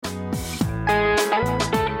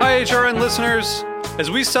HRN listeners.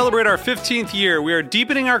 As we celebrate our 15th year, we are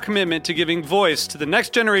deepening our commitment to giving voice to the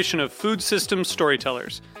next generation of food systems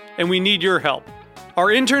storytellers, and we need your help. Our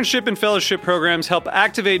internship and fellowship programs help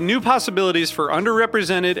activate new possibilities for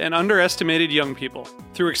underrepresented and underestimated young people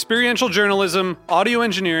through experiential journalism, audio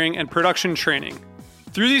engineering, and production training.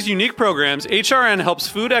 Through these unique programs, HRN helps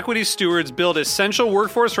food equity stewards build essential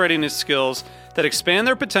workforce readiness skills that expand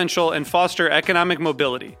their potential and foster economic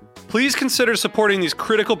mobility. Please consider supporting these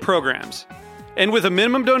critical programs. And with a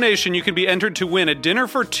minimum donation, you can be entered to win a dinner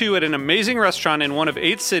for two at an amazing restaurant in one of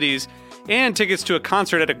 8 cities and tickets to a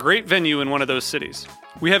concert at a great venue in one of those cities.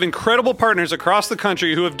 We have incredible partners across the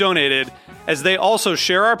country who have donated, as they also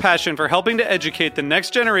share our passion for helping to educate the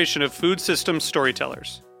next generation of food systems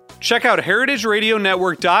storytellers. Check out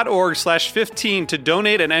heritageradionetwork.org/15 to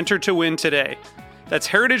donate and enter to win today. That's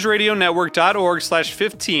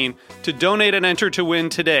heritageradionetwork.org/15 to donate and enter to win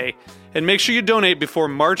today. And make sure you donate before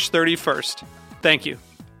March 31st. Thank you.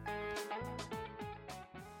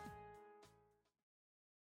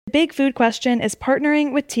 The Big Food Question is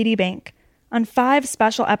partnering with TD Bank on 5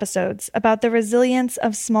 special episodes about the resilience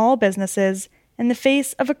of small businesses in the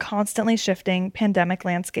face of a constantly shifting pandemic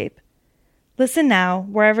landscape. Listen now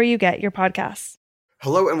wherever you get your podcasts.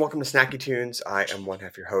 Hello and welcome to Snacky Tunes. I am one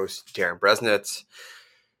half your host, Darren Bresnitz.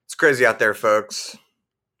 It's crazy out there, folks.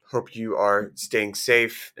 Hope you are staying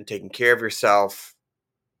safe and taking care of yourself.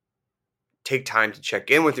 Take time to check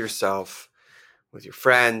in with yourself, with your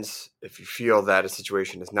friends. If you feel that a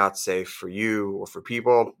situation is not safe for you or for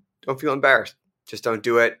people, don't feel embarrassed. Just don't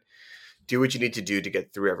do it. Do what you need to do to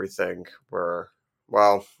get through everything. We're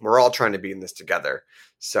all trying to be in this together.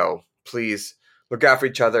 So please look out for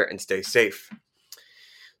each other and stay safe.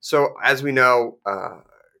 So as we know,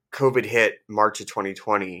 COVID hit March of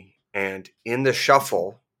 2020, and in the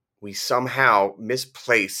shuffle, we somehow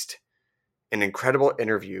misplaced an incredible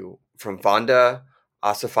interview from Vanda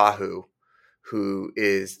Asapahu, who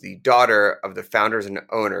is the daughter of the founders and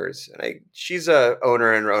owners, and she's a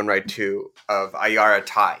owner in her own right too, of Ayara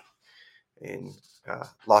Thai in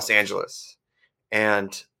Los Angeles.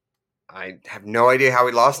 And I have no idea how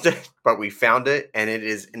we lost it, but we found it, and it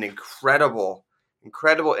is an incredible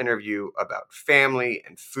interview about family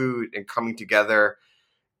and food and coming together.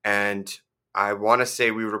 And I want to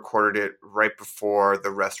say we recorded it right before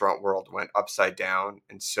the restaurant world went upside down.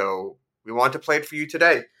 And so we want to play it for you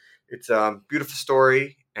today. It's a beautiful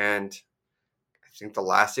story, and I think the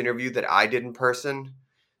last interview that I did in person.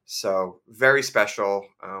 So very special.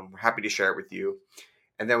 We're happy to share it with you.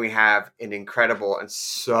 And then we have an incredible and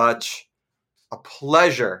such a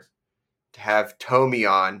pleasure to have TOMI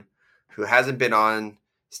on, who hasn't been on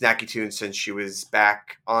Snacky Tunes since she was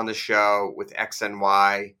back on the show with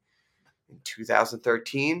XNY in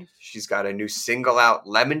 2013. She's got a new single out,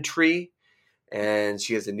 Lemon Tree, and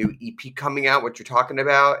she has a new EP coming out, which you're talking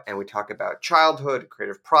about. And we talk about childhood,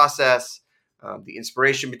 creative process, the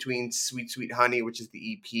inspiration between Sweet Sweet Honey, which is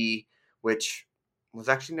the EP, which was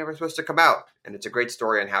actually never supposed to come out. And it's a great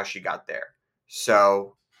story on how she got there.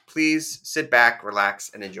 So please sit back, relax,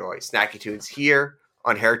 and enjoy Snacky Tunes here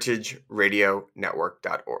on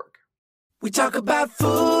heritageradionetwork.org. We talk about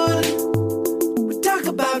food, we talk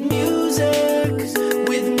about music,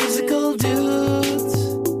 with musical dudes,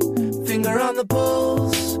 finger on the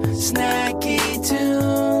pulse, Snacky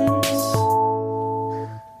Tunes.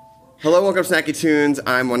 Hello, welcome to Snacky Tunes.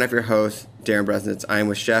 I'm one of your hosts, Darren Bresnitz. I am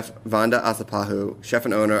with Chef Vanda Asapahu, chef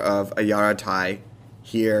and owner of Ayara Thai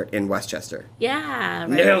here in Westchester. Yeah. Right.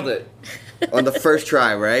 Nailed it. On the first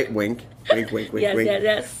try, right? Wink. Wink, wink, wink, yes, wink.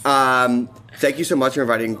 Yes. Thank you so much for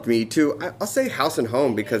inviting me to, I'll say house and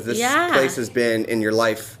home, because this place has been in your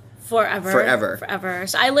life forever.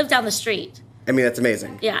 So I live down the street. I mean, that's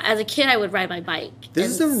amazing. Yeah, as a kid, I would ride my bike.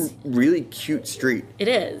 This is a really cute street. It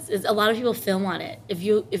is. A lot of people film on it. If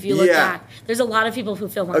you look back, there's a lot of people who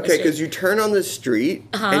film on the street. Okay, because you turn on the street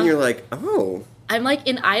and you're like, oh. I'm like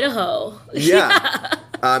in Idaho. Yeah.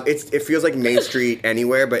 It feels like Main Street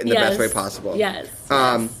anywhere, but in the best way possible. Yes.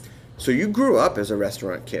 So you grew up as a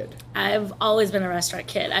restaurant kid. I've always been a restaurant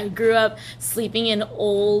kid. I grew up sleeping in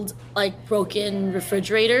old, broken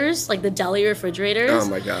refrigerators, like the deli refrigerators. Oh,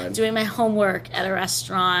 my God. Doing my homework at a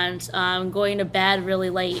restaurant, going to bed really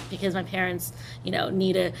late because my parents,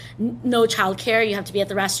 need no childcare. You have to be at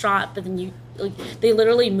the restaurant, but then they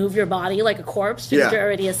literally move your body like a corpse because you're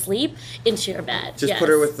already asleep into your bed. Just put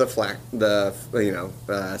her with the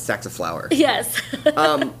sacks of flour. Yes.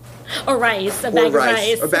 Or rice, a bag of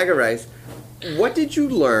rice. A bag of rice. What did you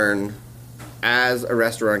learn as a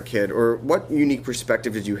restaurant kid, or what unique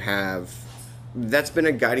perspective did you have that's been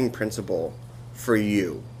a guiding principle for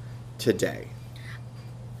you today?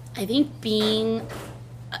 I think being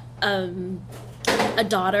a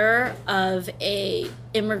daughter of a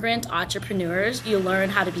immigrant entrepreneurs, you learn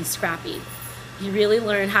how to be scrappy. You really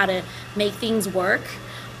learn how to make things work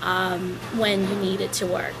when you need it to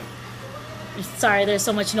work. Sorry, there's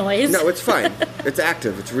so much noise. No, it's fine. It's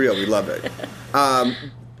active. It's real. We love it.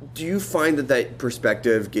 Do you find that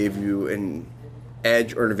perspective gave you an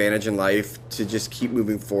edge or an advantage in life to just keep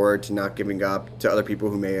moving forward, to not giving up, to other people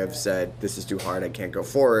who may have said, this is too hard, I can't go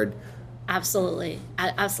forward? Absolutely.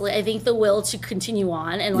 Absolutely. I think the will to continue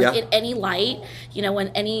on, and like in any light, you know, when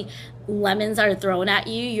any lemons are thrown at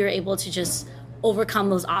you, you're able to just overcome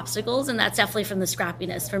those obstacles. And that's definitely from the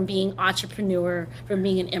scrappiness, from being entrepreneur, from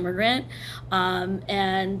being an immigrant.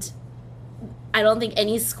 And I don't think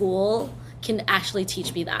any school can actually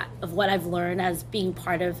teach me that, of what I've learned as being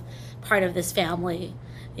part of this family.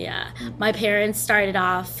 Yeah. My parents started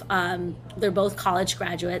off, they're both college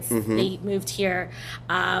graduates. Mm-hmm. They moved here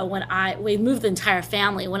we moved the entire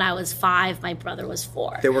family when I was 5. My brother was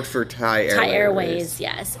 4. They worked for Thai Airways,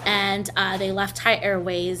 yes. And they left Thai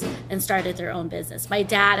Airways and started their own business. My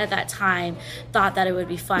dad at that time thought that it would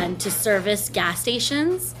be fun to service gas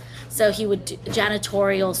stations. So he would do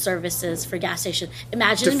janitorial services for gas stations.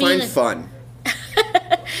 Imagine Define fun.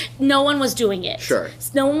 No one was doing it. Sure.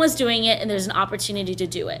 No one was doing it, and there's an opportunity to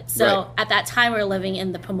do it. So at that time, we were living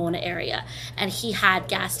in the Pomona area, and he had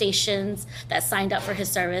gas stations that signed up for his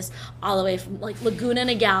service all the way from like Laguna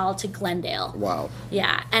Niguel to Glendale. Wow.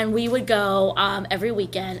 Yeah, and we would go every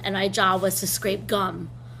weekend, and my job was to scrape gum.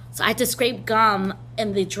 So I had to scrape gum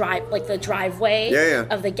in the driveway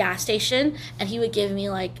of the gas station, and he would give me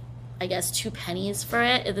like, I guess, 2 pennies for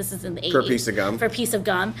it. This is in the 80s. For a piece of gum? For a piece of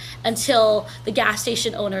gum, until the gas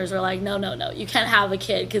station owners were like, no, you can't have a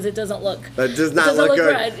kid because it doesn't look. That does not look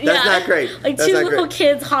good. That's not great. Like That's 2 not little great.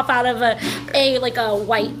 kids hop out of a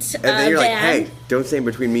white and then you're van. like, hey, don't stand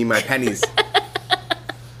between me and my pennies.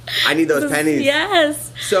 I need those pennies.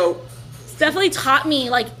 Yes. So definitely taught me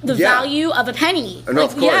like the value of a penny. No, like,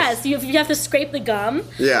 of course. Yes, you have to scrape the gum.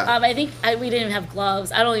 Yeah. I think we didn't even have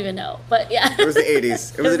gloves. I don't even know, but yeah. It was the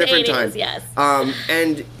 80s. It was a different 80s, time. Yes.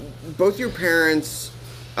 And both your parents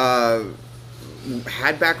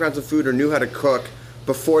had backgrounds of food or knew how to cook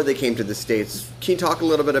before they came to the States. Can you talk a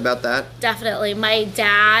little bit about that? Definitely. My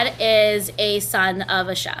dad is a son of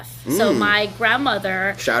a chef. So my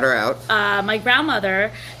grandmother... Shout her out. My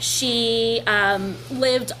grandmother, she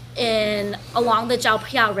lived along the Chao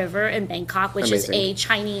Phraya River in Bangkok, which Amazing. is a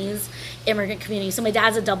Chinese immigrant community. So my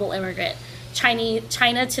dad's a double immigrant. China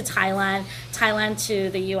to Thailand, Thailand to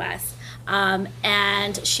the U.S.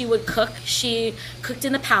 And she would cook. She cooked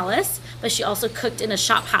in the palace, but she also cooked in a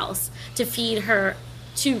shop house to feed her...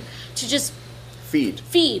 To just feed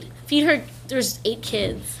her. There's 8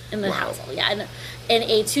 kids in the household, and in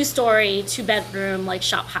a 2-story, 2-bedroom like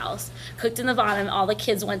shop house. Cooked in the bottom. All the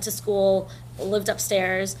kids went to school, lived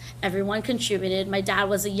upstairs. Everyone contributed. My dad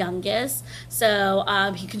was the youngest,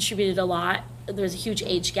 so he contributed a lot. There was a huge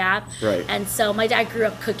age gap, right? And so my dad grew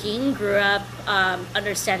up cooking,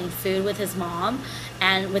 understanding food with his mom,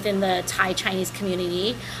 and within the Thai Chinese community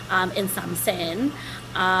in Samsen.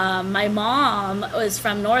 My mom was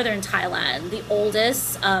from northern Thailand, the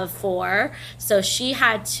oldest of 4. So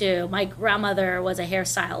my grandmother was a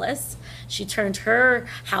hairstylist. She turned her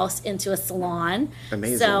house into a salon.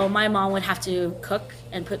 Amazing. So my mom would have to cook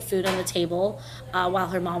and put food on the table while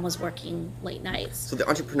her mom was working late nights. So the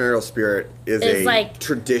entrepreneurial spirit is a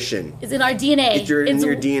tradition. It's in our DNA. It's in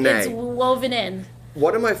your DNA. It's woven in.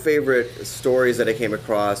 One of my favorite stories that I came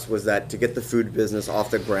across was that to get the food business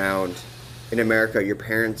off the ground in America, your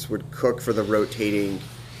parents would cook for the rotating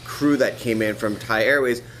crew that came in from Thai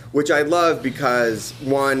Airways, which I love because,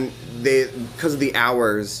 one, because of the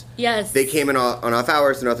hours. Yes. They came in on off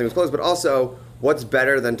hours, so nothing was closed. But also, what's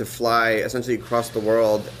better than to fly essentially across the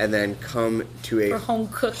world and then come to a home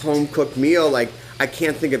cooked meal? Like, I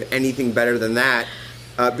can't think of anything better than that.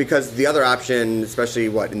 Because the other option, especially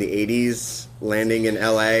in the 80s, landing in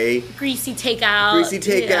LA. Greasy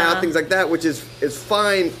takeout, things like that, which is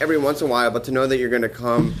fine every once in a while, but to know that you're going to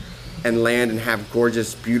come and land and have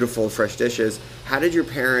gorgeous, beautiful, fresh dishes. How did your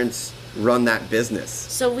parents run that business?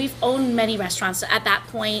 So we've owned many restaurants. So at that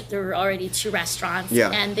point, there were already 2 restaurants.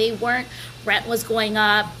 Yeah. And rent was going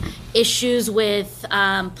up, issues with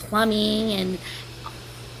plumbing, and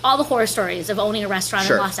all the horror stories of owning a restaurant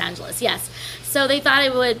in Los Angeles. Yes. So they thought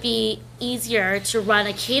it would be easier to run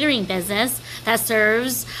a catering business that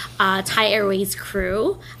serves Thai Airways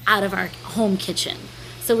crew out of our home kitchen.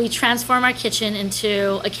 So we transformed our kitchen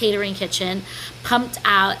into a catering kitchen, pumped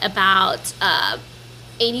out about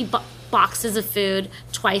 80 boxes of food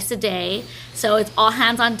twice a day. So it's all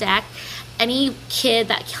hands on deck. any kid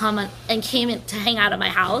that came in to hang out at my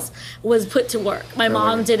house was put to work. My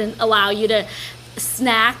mom didn't allow you to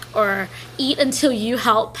snack or eat until you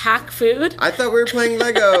help pack food. I thought we were playing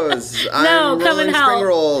Legos. No, come and help. Spring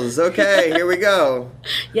rolls. Okay, here we go.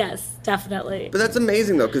 Yes, definitely. But that's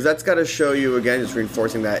amazing though, because that's got to show you again, just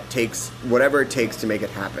reinforcing that it takes whatever it takes to make it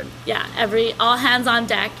happen. Yeah, all hands on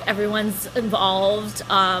deck. Everyone's involved,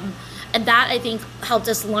 and that I think helped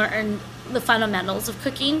us learn the fundamentals of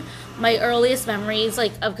cooking. My earliest memories,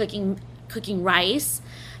 like of cooking rice,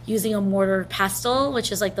 using a mortar pestle,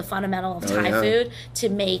 which is like the fundamental of Thai food, to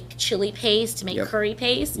make chili paste, to make curry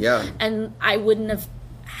paste. Yeah. And I wouldn't have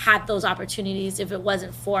had those opportunities if it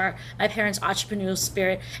wasn't for my parents' entrepreneurial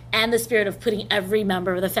spirit and the spirit of putting every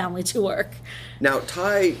member of the family to work. Now,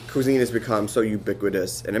 Thai cuisine has become so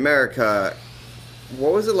ubiquitous in America.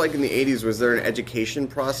 What was it like in the 80s? Was there an education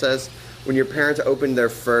process when your parents opened their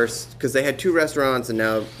first, because they had 2 restaurants and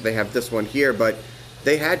now they have this one here, but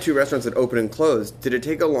they had 2 restaurants that opened and closed. Did it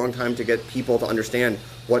take a long time to get people to understand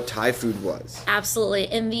what Thai food was? Absolutely.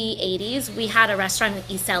 In the 80s, we had a restaurant in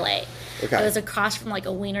East LA. Okay. It was across from like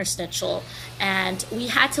a Wiener Schnitzel, and we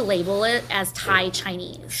had to label it as Thai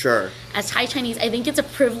Chinese. Sure. As Thai Chinese, I think it's a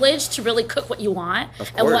privilege to really cook what you want.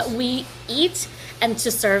 Of course. And what we eat and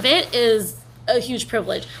to serve it is a huge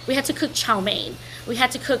privilege. We had to cook chow mein. We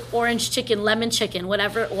had to cook orange chicken, lemon chicken,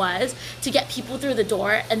 whatever it was, to get people through the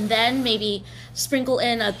door, and then maybe sprinkle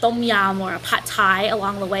in a tom yum or a pad thai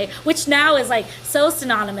along the way, which now is like so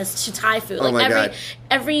synonymous to Thai food. Oh like my God.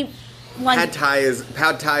 every one. Pad Thai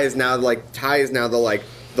is now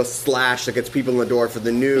the slash that gets people in the door for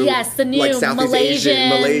the new, the new like Southeast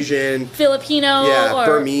Malaysian, Filipino, or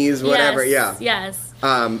Burmese, whatever. Yes.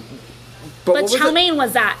 But chow mein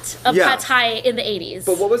was that of pad thai in the 80s.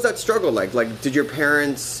 But what was that struggle like? Like, did your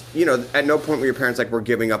parents, at no point were your parents like, we're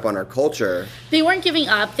giving up on our culture? They weren't giving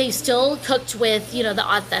up. They still cooked with, the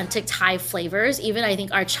authentic Thai flavors. Even I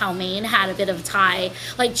think our chow mein had a bit of Thai,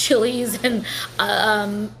 like chilies and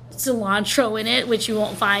cilantro in it, which you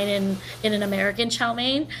won't find in an American chow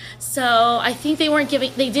mein. So I think they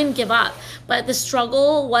didn't give up. But the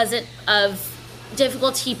struggle wasn't of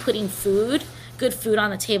difficulty putting good food on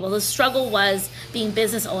the table. The struggle was being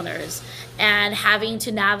business owners and having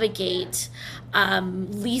to navigate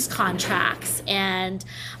lease contracts and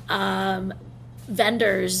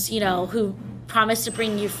vendors, who promise to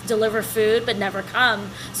deliver food but never come.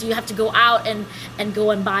 So you have to go out and go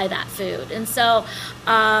and buy that food. And so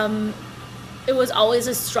it was always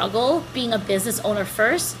a struggle being a business owner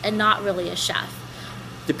first and not really a chef.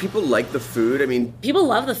 Did people like the food? I mean, people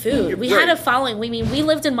love the food. We had a following. We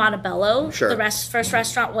lived in Montebello. Sure. The first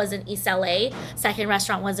restaurant was in East LA. Second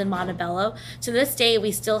restaurant was in Montebello. To this day,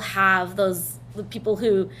 we still have the people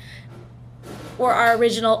who were our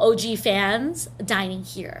original OG fans dining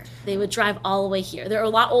here. They would drive all the way here. They're a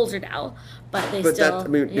lot older now, but still. If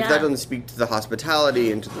that doesn't speak to the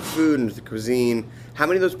hospitality and to the food and to the cuisine, how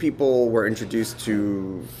many of those people were introduced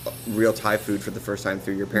to real Thai food for the first time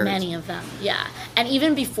through your parents? Many of them, yeah. And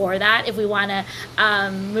even before that, if we want to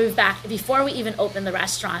move back, before we even opened the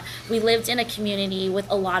restaurant, we lived in a community with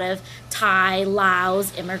a lot of Thai,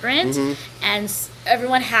 Laos immigrants, and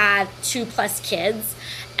everyone had 2+ kids.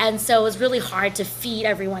 And so it was really hard to feed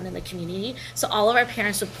everyone in the community. So all of our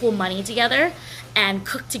parents would pool money together and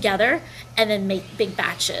cook together and then make big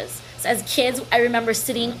batches. So as kids, I remember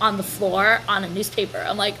sitting on the floor on a newspaper.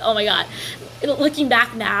 I'm like, oh my God. Looking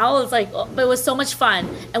back now, it's like, but it was so much fun.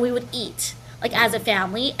 And we would eat like as a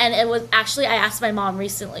family. And it was actually, I asked my mom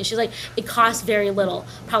recently, she's like, it costs very little,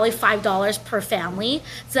 probably $5 per family,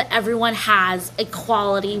 so that everyone has a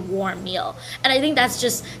quality warm meal. And I think that's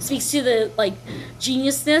just speaks to the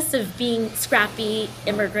geniusness of being scrappy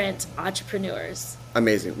immigrant entrepreneurs.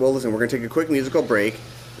 Amazing. Well, listen, we're going to take a quick musical break.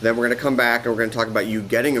 Then we're going to come back and we're going to talk about you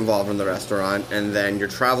getting involved in the restaurant and then your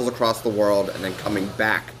travels across the world and then coming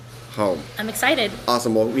back home. I'm excited.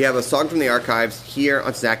 Awesome. Well, we have a song from the archives here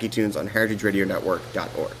on Snacky Tunes on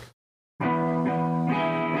heritageradionetwork.org.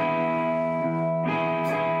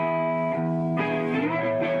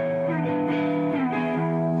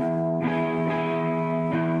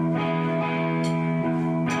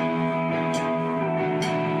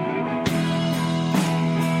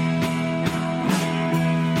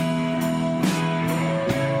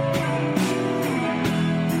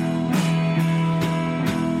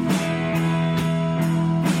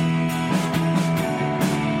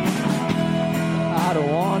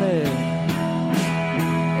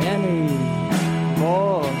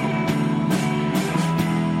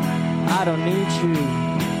 I don't need you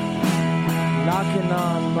knocking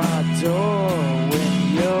on my door when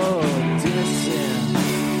you're dissing.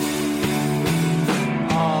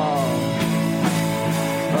 Oh,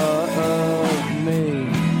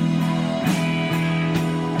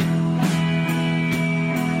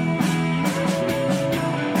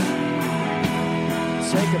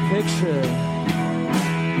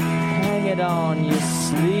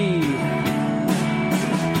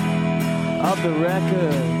 of the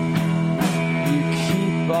record. You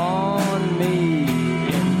keep on me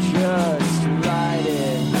and just light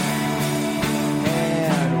it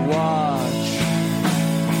and watch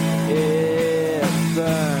it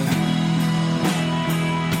burn.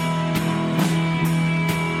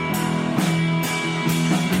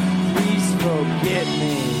 Please forget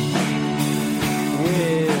me.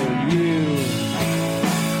 Will you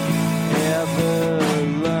ever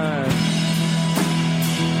learn?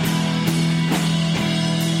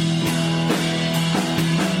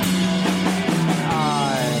 I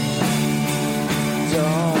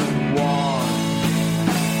don't want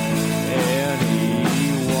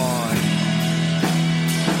anyone.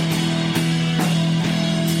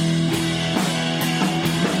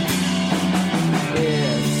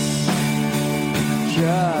 It's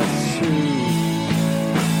just who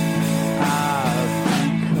I've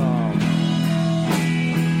become.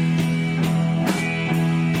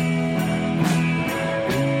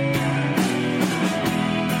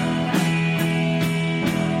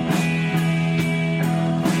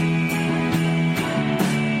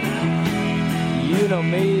 You know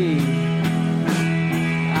me,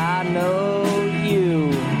 I know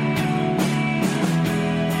you.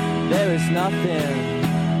 There is nothing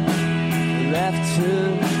left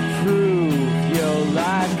to prove. You're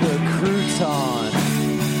like a crouton,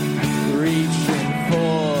 reaching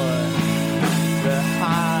for the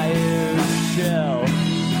highest shelf.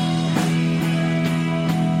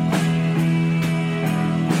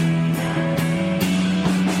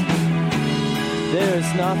 There's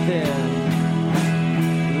nothing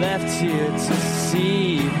left here to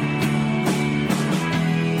see.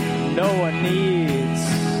 No one needs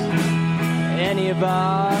any of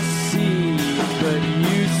our seed, but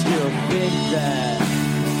you still think that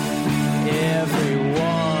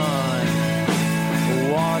everyone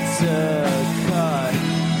wants a cut.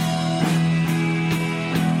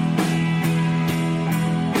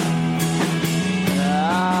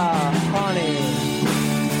 Ah, honey,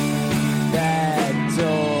 that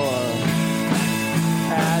door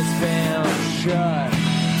has been shut.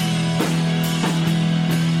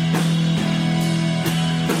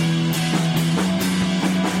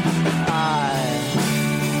 I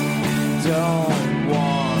don't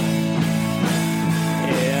want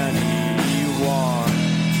anyone.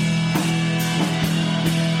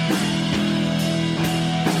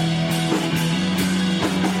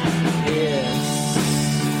 It's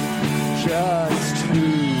just who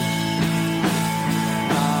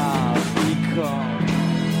I've become.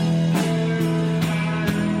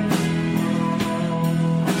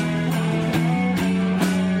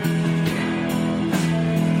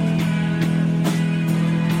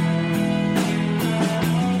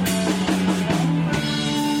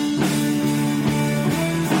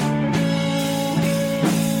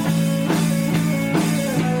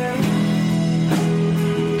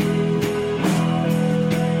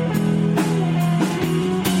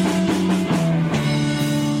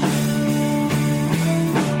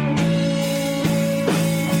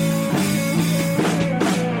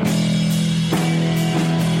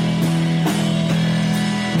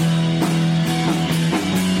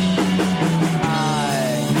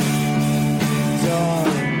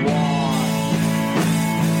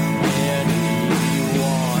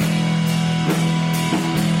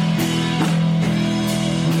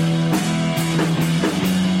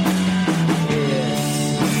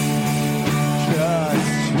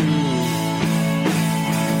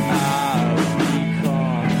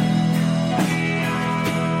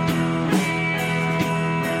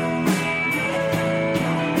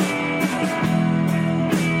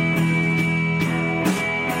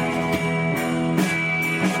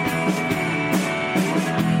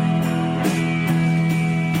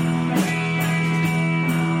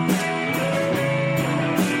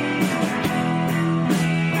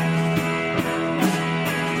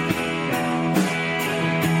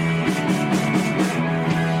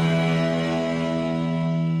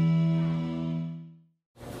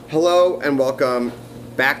 Hello and welcome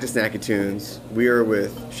back to Snacky Tunes. We are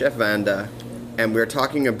with Chef Vanda, and we're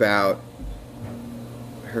talking about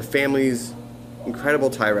her family's incredible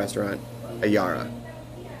Thai restaurant, Ayara.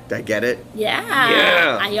 Did I get it?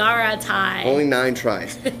 Yeah. Ayara Thai. Only 9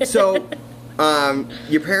 tries. So,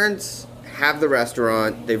 your parents have the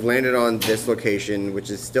restaurant. They've landed on this location, which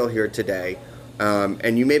is still here today.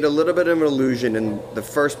 And you made a little bit of an allusion in the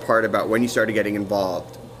first part about when you started getting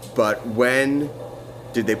involved. But when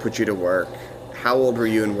did they put you to work? How old were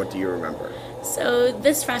you and what do you remember? So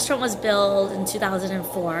this restaurant was built in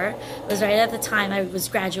 2004. It was right at the time I was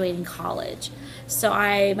graduating college. So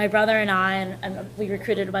my brother and I, and we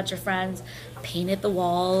recruited a bunch of friends, painted the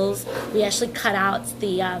walls. We actually cut out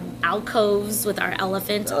the alcoves with our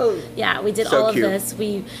elephant. Oh, yeah, we did so all of cute. this.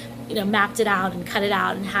 We, mapped it out and cut it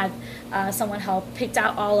out and had someone help picked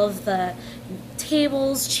out all of the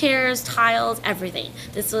tables, chairs, tiles, everything.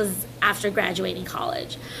 This was after graduating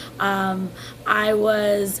college. I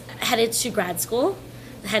was headed to grad school,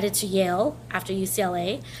 headed to Yale after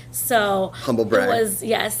UCLA. So Humble brag. It was,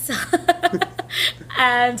 yes.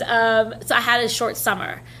 And so I had a short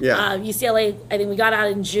summer. Yeah. UCLA, I think we got out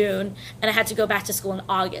in June, and I had to go back to school in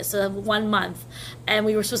August, so 1 month. And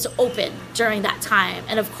we were supposed to open during that time.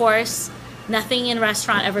 And of course, nothing in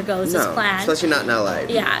restaurant ever goes as planned. Especially not in LA.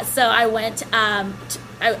 Yeah, so I went, I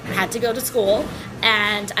had to go to school,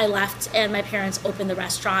 and I left, and my parents opened the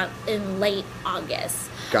restaurant in late August.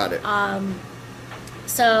 Got it.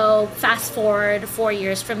 So fast forward 4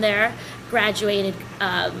 years from there, graduated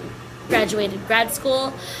grad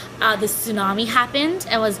school. The tsunami happened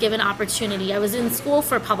and was given opportunity. I was in school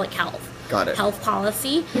for public health. Got it. Health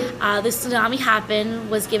policy. The tsunami happened,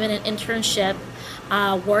 was given an internship,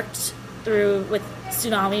 worked through with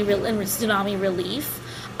tsunami relief.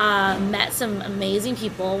 Met some amazing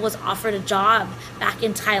people, was offered a job back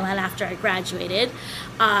in Thailand after I graduated.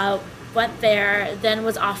 Went there, then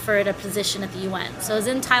was offered a position at the UN. So I was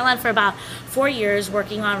in Thailand for about 4 years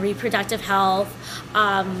working on reproductive health,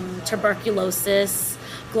 tuberculosis,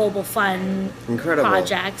 global fund Incredible.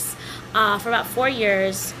 projects. For about 4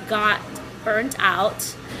 years, got burnt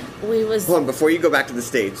out. Hold on, before you go back to the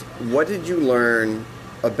States, what did you learn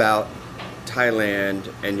about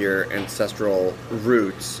Thailand and your ancestral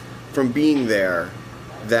roots from being there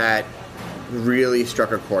that really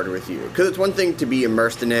struck a chord with you? Because it's one thing to be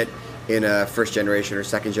immersed in it in a first generation or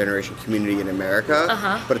second generation community in America,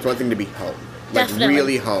 but it's one thing to be home, like Definitely.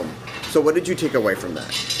 really home. So what did you take away from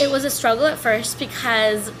that? It was a struggle at first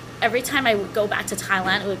because every time I would go back to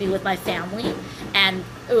Thailand, it would be with my family, and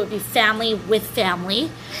it would be family with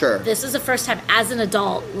family. Sure. This is the first time as an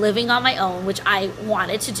adult living on my own, which I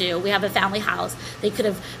wanted to do. We have a family house. They could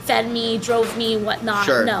have fed me, drove me, whatnot.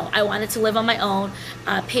 Sure. No, I wanted to live on my own,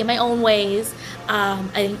 pay my own ways. I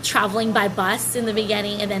think traveling by bus in the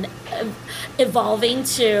beginning, and then evolving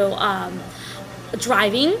to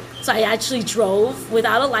driving. So I actually drove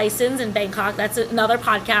without a license in Bangkok. That's another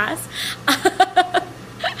podcast.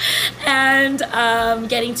 And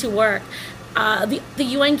getting to work. The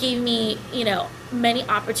UN gave me, many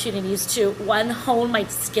opportunities to, one, hone my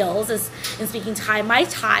skills in speaking Thai. My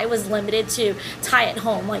Thai was limited to Thai at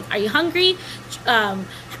home. Like, are you hungry?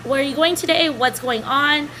 Where are you going today? What's going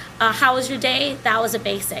on? How was your day? That was a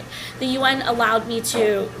basic. The UN allowed me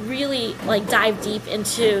to really dive deep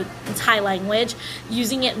into the Thai language,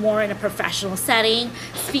 using it more in a professional setting,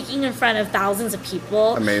 speaking in front of thousands of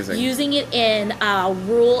people. Amazing. Using it in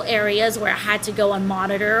rural areas where I had to go on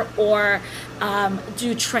monitor or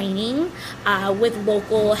do training with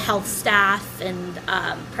local health staff and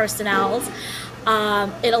personnel.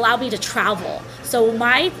 It allowed me to travel. So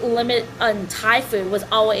my limit on Thai food was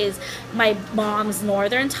always my mom's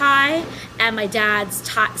northern Thai and my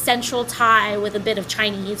dad's central Thai with a bit of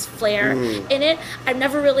Chinese flair in it. I've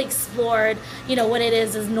never really explored, what it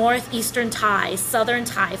is northeastern Thai, southern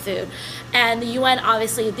Thai food. And the UN,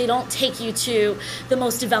 obviously, they don't take you to the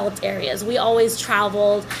most developed areas. We always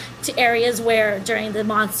traveled to areas where during the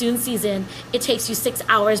monsoon season, it takes you 6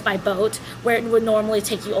 hours by boat, where it would normally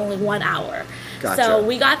take you only 1 hour. Gotcha. So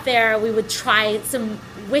we got there, we would try some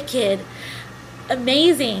wicked,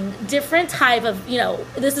 amazing, different type of,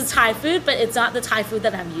 this is Thai food, but it's not the Thai food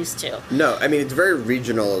that I'm used to. No, I mean, it's very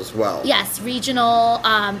regional as well. Yes, regional,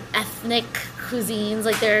 ethnic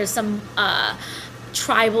cuisines. There's some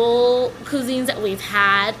tribal cuisines that we've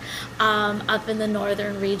had up in the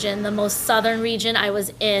northern region. The most southern region, I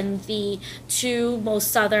was in the two most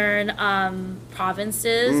southern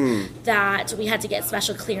provinces that we had to get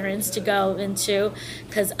special clearance to go into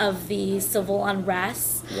because of the civil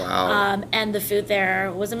unrest. Wow. And the food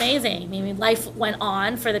there was amazing. I mean, life went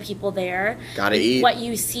on for the people there. Gotta eat. What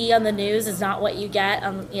you see on the news is not what you get.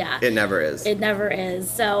 Yeah. It never is. It never is.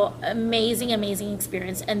 So amazing, amazing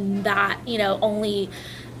experience. And that, only,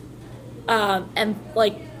 and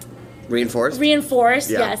Reinforced,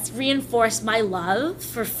 reinforced my love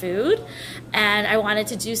for food, and I wanted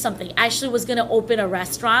to do something. I actually was going to open a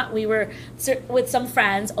restaurant. We were with some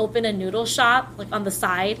friends, open a noodle shop like on the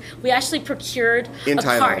side. We actually procured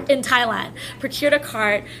cart in Thailand. Procured a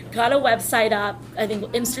cart, got a website up. I think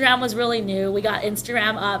Instagram was really new. We got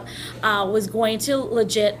Instagram up. Was going to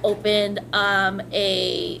legit open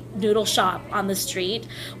a noodle shop on the street.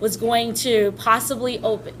 Was going to possibly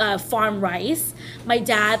open farm rice. My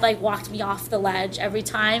dad like walked me off the ledge every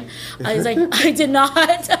time. I was like, I did not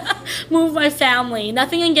move my family.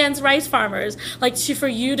 Nothing against rice farmers. Like for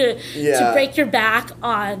you to break your back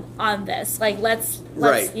on this. Like let's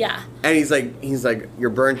right. Yeah. And he's like, you're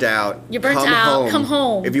burnt out. Come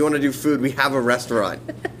home. If you want to do food, we have a restaurant.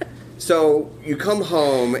 So you come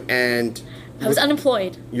home and I was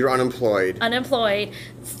unemployed. You're unemployed. Unemployed,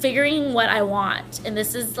 figuring what I want. And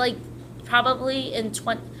this is like probably in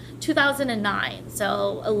 2009,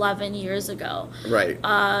 so 11 years ago. Right.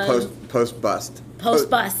 Post-bust.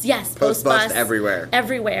 Post-bust, yes. Post-bust everywhere.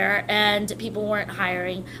 Everywhere, and people weren't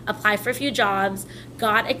hiring. Applied for a few jobs,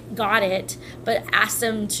 got it, but asked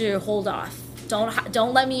them to hold off.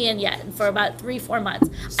 Don't let me in yet for about 3-4 months.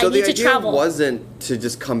 So I need to travel. the idea wasn't to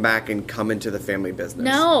just come back and come into the family business.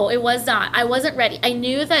 No, it was not. I wasn't ready. I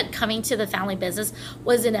knew that coming to the family business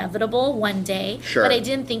was inevitable one day, sure. But I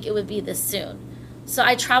didn't think it would be this soon. So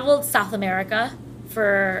I traveled South America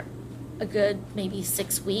for a good maybe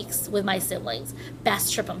 6 weeks with my siblings.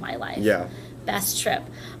 Best trip of my life. Yeah. Best trip.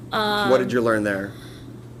 What did you learn there?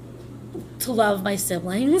 To love my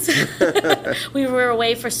siblings. We were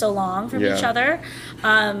away for so long from each other.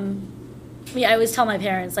 I always tell my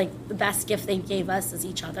parents, like, the best gift they gave us is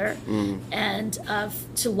each other, and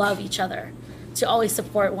to love each other, to always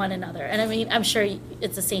support one another. And I mean, I'm sure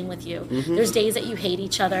it's the same with you. Mm-hmm. There's days that you hate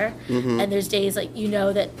each other, and there's days like you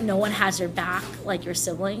know that no one has your back like your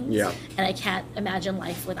siblings. Yeah. And I can't imagine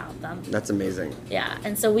life without them. That's amazing. Yeah.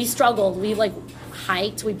 And so we struggled. We like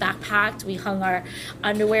hiked, we backpacked, we hung our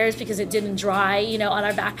underwears because it didn't dry, on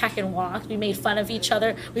our backpack and walked. We made fun of each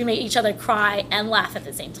other. We made each other cry and laugh at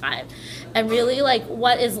the same time. And really, like,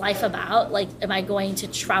 what is life about? Like, am I going to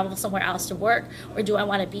travel somewhere else to work, or do I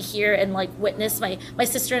want to be here and like witness my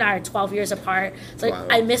sister and I are 12 years apart. So wow.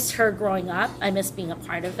 I missed her growing up. I missed being a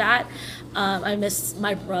part of that. I miss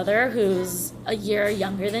my brother, who's a year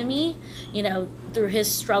younger than me, through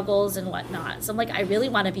his struggles and whatnot. So I'm like, I really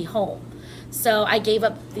want to be home. So I gave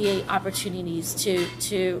up the opportunities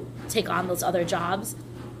to take on those other jobs,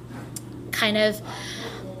 kind of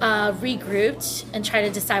regrouped and try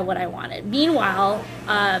to decide what I wanted. Meanwhile,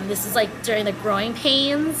 this is like during the growing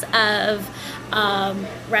pains of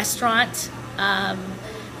restaurant. I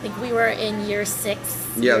think we were in year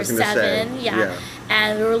 6, year 7,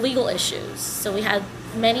 and there were legal issues. So we had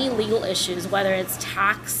many legal issues, whether it's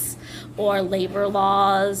tax or labor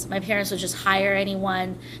laws. My parents would just hire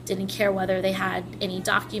anyone, didn't care whether they had any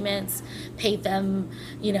documents, paid them,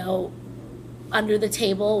 under the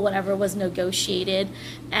table, whatever was negotiated.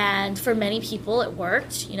 And for many people it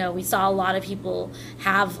worked. We saw a lot of people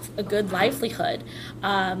have a good livelihood,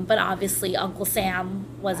 but obviously Uncle Sam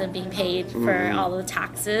wasn't being paid for all the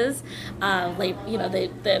taxes,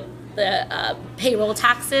 the payroll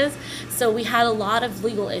taxes. So we had a lot of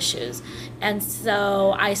legal issues. And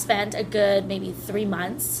so I spent a good maybe 3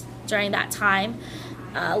 months during that time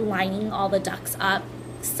lining all the ducks up,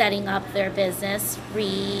 setting up their business,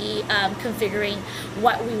 configuring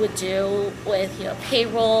what we would do with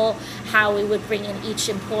payroll, how we would bring in each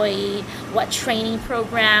employee, what training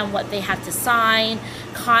program, what they have to sign,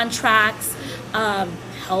 contracts,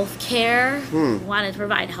 healthcare. We wanted to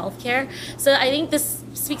provide healthcare. So I think this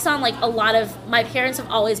speaks on like a lot of, my parents have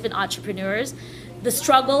always been entrepreneurs. The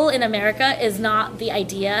struggle in America is not the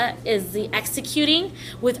idea, is the executing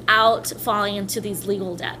without falling into these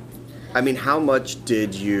legal debt. I mean, how much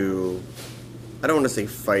did you, I don't want to say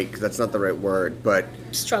fight, because that's not the right word, but...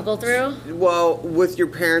 Struggle through? Well, with your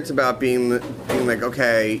parents about being like,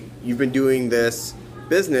 okay, you've been doing this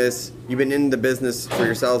business, you've been in the business for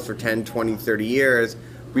yourselves for 10, 20, 30 years,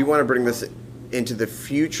 we want to bring this into the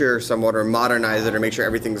future somewhat, or modernize it, or make sure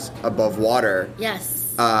everything's above water.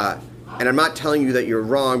 Yes. And I'm not telling you that you're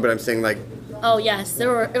wrong, but I'm saying like, oh yes, it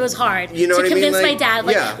was hard to convince my dad.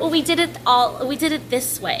 Well, we did it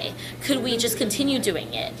this way. Could we just continue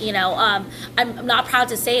doing it? I'm not proud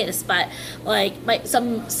to say this, but like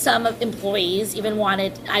some employees even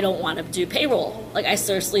wanted. I don't want to do payroll. Like I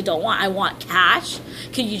seriously don't want. I want cash.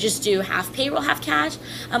 Could you just do half payroll, half cash?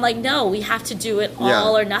 I'm like, no, we have to do it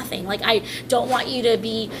all or nothing. Like I don't want you to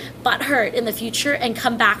be butthurt in the future and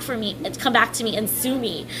come back to me and sue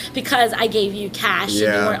me because I gave you cash and you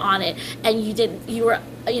weren't on it and you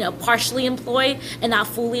partially employed and not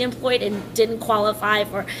fully employed and didn't qualify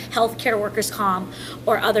for healthcare, workers' comp,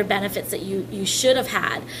 or other benefits that you should have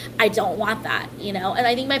had. I don't want that, and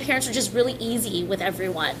I think my parents were just really easy with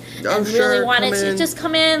everyone and really wanted to just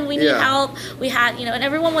come in. We need help. We had, and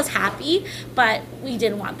everyone was happy, but we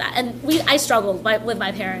didn't want that. And I struggled with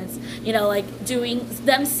my parents,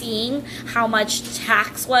 seeing how much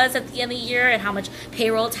tax was at the end of the year and how much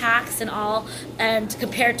payroll tax and all, and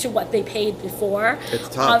compared to what they paid before. It's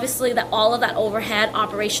tough. Obviously, that all of that overhead,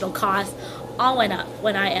 operational costs, all went up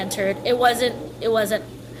when I entered. It wasn't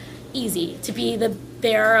easy to be the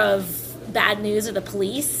bearer of bad news or the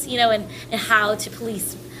police, and how to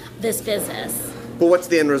police this business. But what's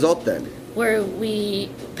the end result then? Where we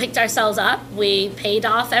picked ourselves up, we paid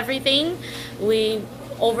off everything, we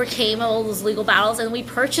overcame all those legal battles, and we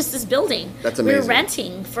purchased this building. That's amazing. We were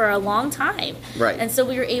renting for a long time. Right. And so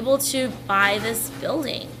we were able to buy this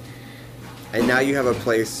building. And now you have a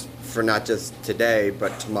place for not just today,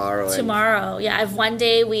 but tomorrow. Tomorrow, yeah. If one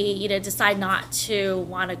day we, decide not to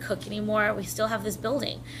want to cook anymore, we still have this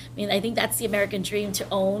building. I mean, I think that's the American dream, to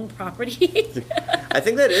own property. I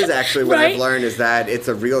think that is actually what Right? I've learned, is that it's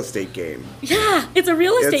a real estate game. Yeah, it's a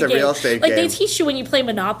real estate game. It's a real estate Like, game. they teach you when you play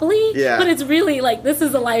Monopoly, Yeah. but it's really like, this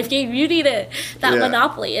is a life game. You need that Yeah.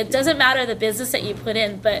 Monopoly. It doesn't matter the business that you put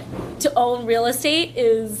in, but to own real estate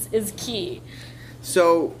is key.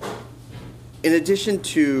 So, in addition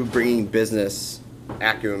to bringing business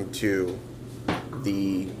acumen to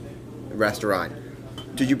the restaurant,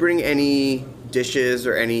 did you bring any dishes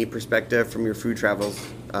or any perspective from your food travels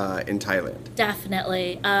in Thailand?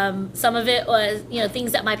 Definitely. Some of it was,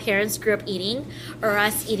 things that my parents grew up eating, or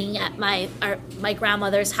us eating at my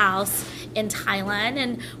grandmother's house in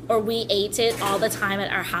Thailand, or we ate it all the time at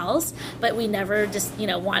our house, but we never just,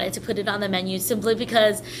 wanted to put it on the menu simply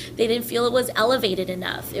because they didn't feel it was elevated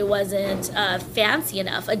enough. It wasn't fancy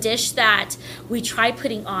enough. A dish that we tried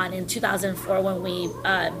putting on in 2004 when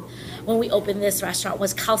we opened this restaurant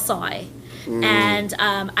was khao soi. And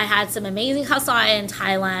I had some amazing khao soi in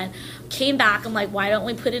Thailand. Came back, I'm like, why don't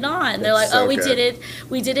we put it on? They're like, so we good.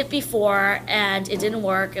 did it before and it didn't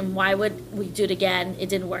work, and why would we do it again? It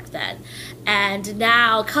didn't work then. And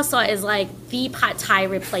now khao soi is like the pad Thai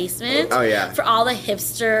replacement for all the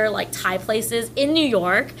hipster like Thai places in New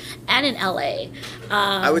York and in LA.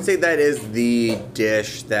 I would say that is the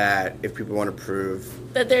dish that, if people want to prove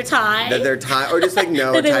that they're Thai, or just like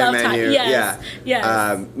no that they Thai love menu. Yes.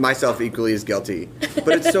 Yes. Myself equally as guilty, but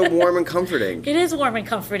it's so warm and comforting. It is warm and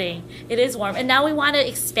comforting. It is warm, and now we want to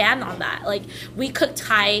expand on that. Like, we cook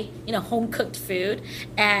Thai, home cooked food,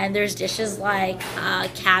 and there's dishes like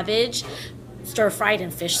cabbage stir fried in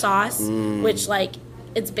fish sauce, which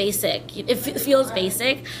it's basic. It feels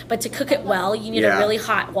basic, but to cook it well, you need a really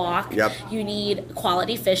hot wok. Yep. You need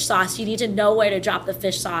quality fish sauce. You need to know where to drop the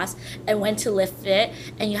fish sauce and when to lift it,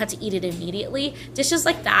 and you have to eat it immediately. Dishes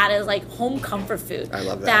like that is like home comfort food. I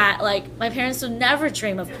love that. That like my parents would never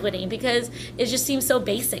dream of putting because it just seems so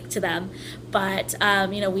basic to them. But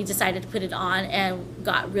we decided to put it on and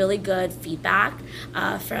got really good feedback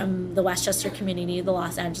from the Westchester community, the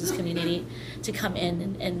Los Angeles community, to come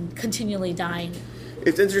in and continually dine.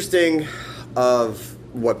 It's interesting of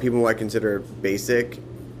what people might consider basic,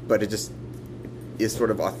 but it just is sort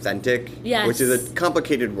of authentic, which is a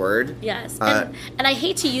complicated word. Yes, and I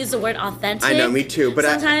hate to use the word authentic. I know, me too, but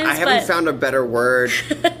I haven't found a better word.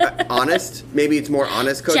 Honest, maybe it's more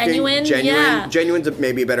honest cooking. Genuine's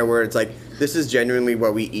maybe a better word. It's like, this is genuinely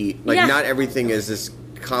what we eat. Like, not everything is this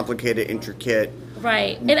complicated, intricate.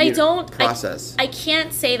 Right. And I don't process. I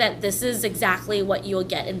can't say that this is exactly what you'll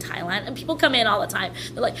get in Thailand. And people come in all the time.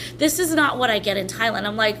 They're like, this is not what I get in Thailand.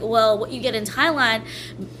 I'm like, well, what you get in Thailand,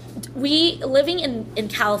 living in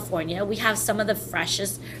California, we have some of the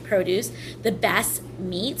freshest produce, the best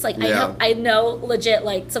meats. Like, I know legit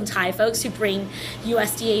like some Thai folks who bring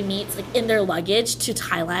USDA meats like in their luggage to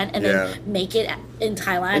Thailand and then make it in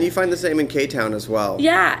Thailand. And you find the same in K-Town as well.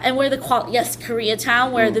 Yeah, and where the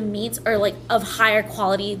Koreatown, where the meats are like of higher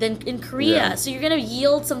quality than in Korea. Yeah. So you're gonna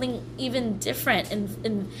yield something even different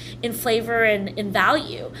in flavor and in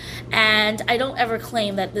value. And I don't ever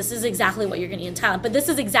claim that this is exactly what you're gonna eat in Thailand, but this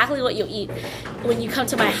is exactly what you'll eat when you come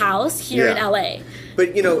to my house here in LA.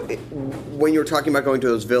 But when you were talking about going to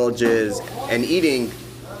those villages and eating,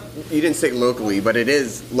 you didn't say locally, but it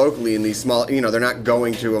is locally in these small, they're not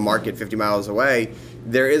going to a market 50 miles away.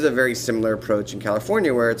 There is a very similar approach in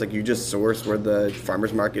California where it's like you just source where the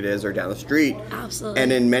farmer's market is or down the street. Absolutely.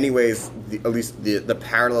 And in many ways, at least the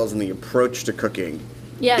parallels and the approach to cooking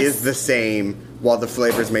is the same, while the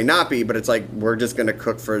flavors may not be, but it's like, we're just going to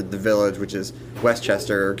cook for the village, which is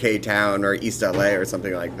Westchester or K-Town or East LA or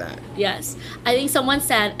something like that. Yes. I think someone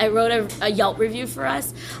said, I wrote a Yelp review for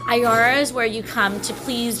us, Ayara is where you come to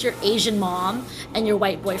please your Asian mom and your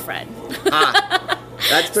white boyfriend.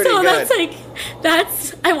 That's pretty good.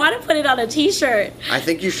 So I want to put it on a t-shirt. I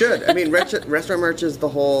think you should. I mean, restaurant merch is the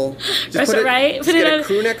whole... Just right? Get a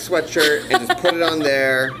crew neck sweatshirt and just put it on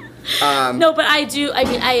there. No, but I do. I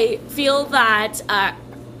mean, I feel that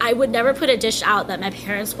I would never put a dish out that my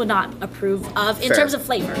parents would not approve of in terms of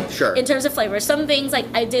flavor. Sure. In terms of flavor. Some things, like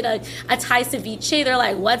I did a Thai ceviche. They're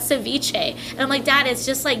like, what's ceviche? And I'm like, Dad, it's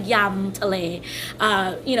just like yam tale.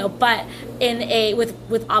 But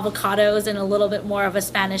with avocados and a little bit more of a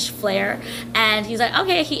Spanish flair. And he's like,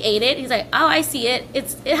 okay, he ate it. He's like, oh, I see it.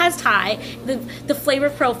 It has Thai. The flavor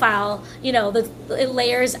profile, it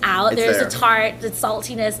layers out. There's the tart, the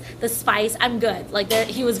saltiness, the spice. I'm good. Like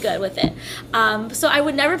he was good with it. So I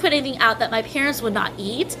would never put anything out that my parents would not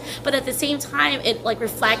eat, but at the same time it like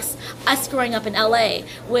reflects us growing up in LA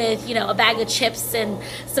with a bag of chips and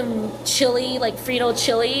some chili, like Frito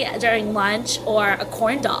chili during lunch, or a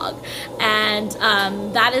corn dog, and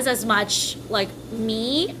that is as much like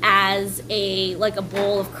me as a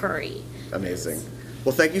bowl of curry. Amazing.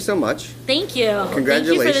 Well, thank you so much. Thank you. Congratulations Thank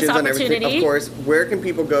you for this on everything. Of course, where can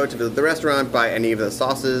people go to the restaurant, buy any of the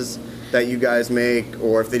sauces that you guys make,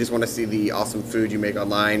 or if they just want to see the awesome food you make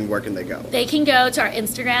online, where can they go? They can go to our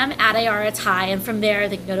Instagram at Ayara Thai, and from there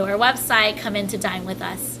they can go to our website, come in to dine with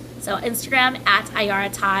us. So Instagram at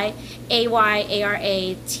Ayara Thai,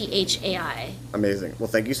 AYARATHAI. Amazing. Well,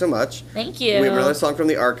 thank you so much. Thank you. We have another song from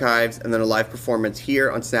the archives, and then a live performance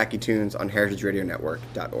here on Snacky Tunes on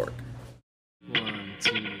heritageradionetwork.org. 1,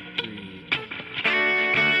 2, 3.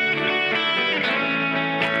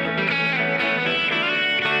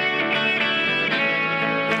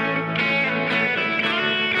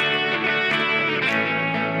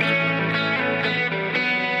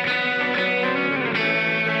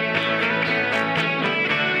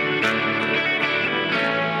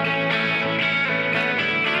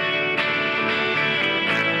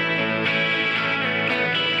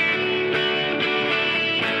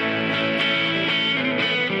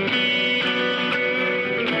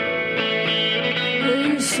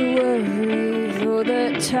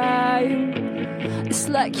 Time. It's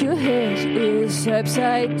like your head is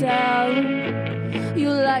upside down.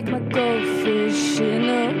 You're like my goldfish in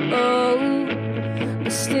a bowl,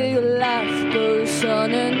 but still your life goes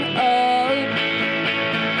on and on.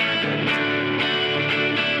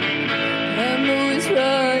 I'm always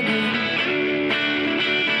running,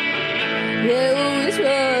 yeah, always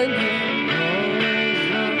running.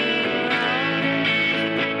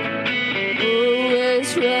 Always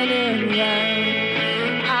running around.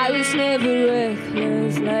 I was never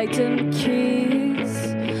reckless like them kids,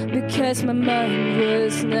 because my mind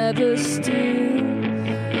was never still.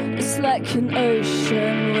 It's like an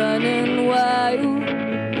ocean running wild,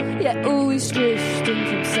 yeah, always drifting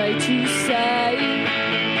from side to side.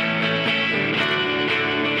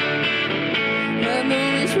 I'm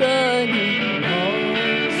always running, yeah,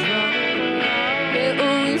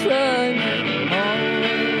 always running.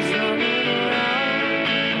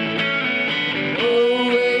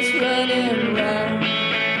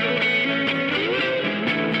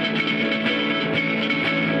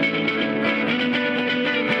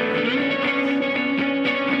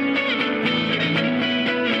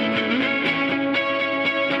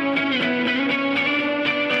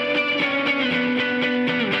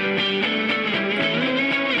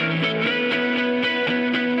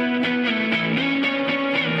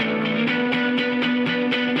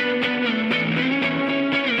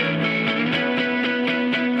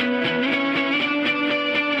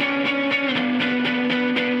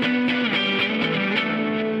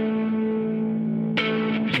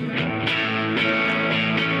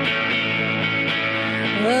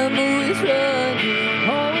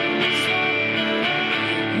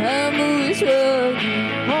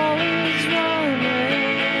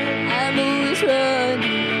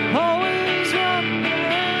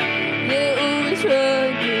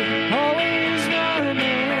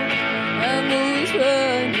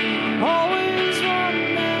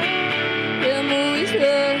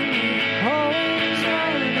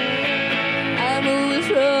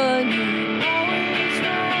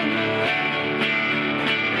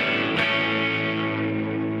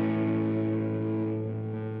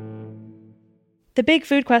 The Big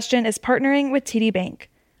Food Question is partnering with TD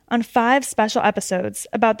Bank on 5 special episodes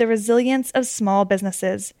about the resilience of small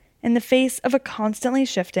businesses in the face of a constantly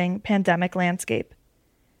shifting pandemic landscape.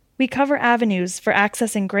 We cover avenues for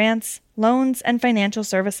accessing grants, loans, and financial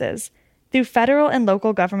services through federal and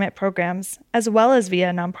local government programs, as well as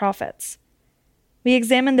via nonprofits. We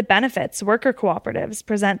examine the benefits worker cooperatives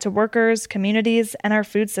present to workers, communities, and our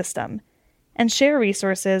food system, and share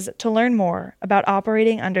resources to learn more about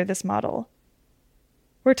operating under this model.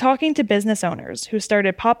 We're talking to business owners who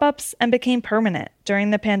started pop-ups and became permanent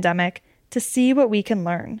during the pandemic to see what we can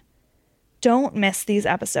learn. Don't miss these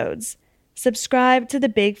episodes. Subscribe to The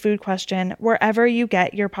Big Food Question wherever you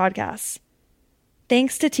get your podcasts.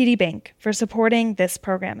 Thanks to TD Bank for supporting this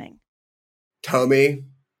programming. TOMI,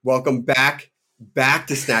 welcome back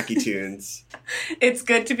to Snacky Tunes. It's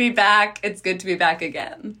good to be back. It's good to be back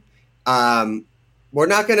again. We're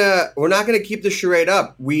not gonna keep the charade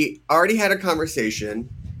up. We already had a conversation,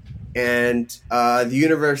 and the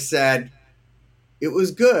universe said it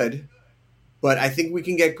was good, but I think we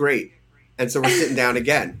can get great, and so we're sitting down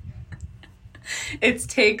again. It's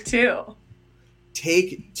take two.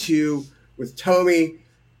 Take two with TOMI.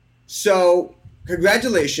 So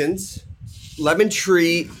congratulations, Lemon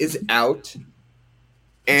Tree is out,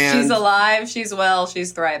 and she's alive. She's well.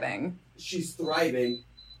 She's thriving. She's thriving.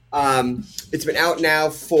 It's been out now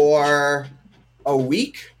for a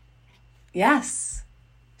week. Yes.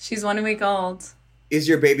 She's 1 week old. Is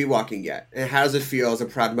your baby walking yet? And how does it feel as a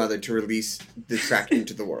proud mother to release the track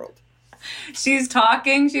into the world? She's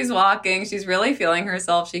talking. She's walking. She's really feeling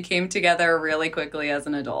herself. She came together really quickly as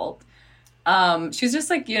an adult. She's just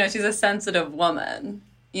like, she's a sensitive woman.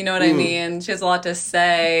 You know what I mean? She has a lot to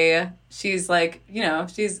say. She's like,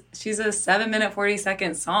 she's a 7-minute,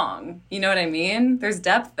 40-second song. You know what I mean? There's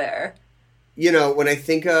depth there. When I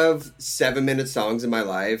think of 7-minute songs in my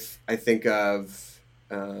life, I think of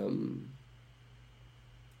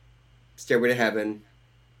Stairway to Heaven.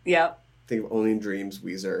 Yep. Think of Only in Dreams,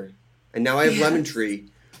 Weezer. And now I have Lemon Tree.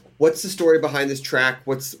 What's the story behind this track?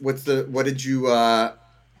 What did you want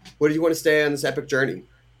to say on this epic journey?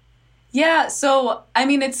 Yeah, so,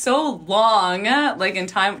 it's so long, like in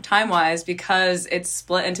time-wise, because it's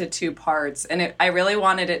split into 2 parts. And I really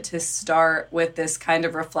wanted it to start with this kind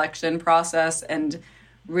of reflection process and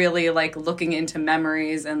really, like, looking into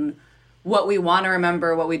memories and what we want to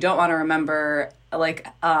remember, what we don't want to remember, like,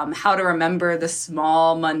 how to remember the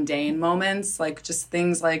small, mundane moments, like, just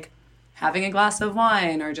things like having a glass of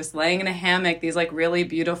wine or just laying in a hammock, these, like, really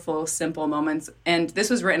beautiful, simple moments. And this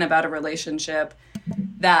was written about a relationship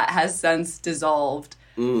that has since dissolved.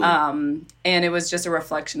 And it was just a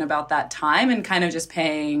reflection about that time and kind of just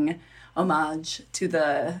paying homage to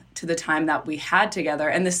the time that we had together.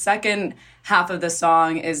 And the second half of the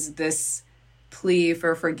song is this plea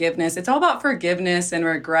for forgiveness. It's all about forgiveness and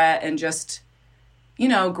regret and just,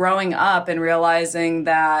 growing up and realizing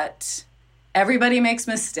that everybody makes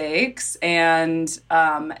mistakes and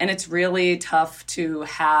it's really tough to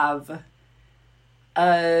have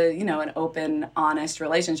an open, honest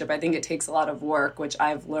relationship. I think it takes a lot of work, which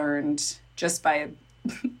I've learned just by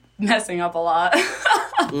messing up a lot.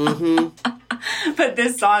 But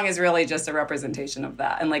this song is really just a representation of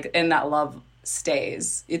that. And that love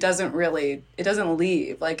stays. It doesn't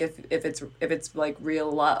leave. Like if it's like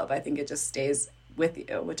real love, I think it just stays with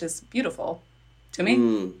you, which is beautiful to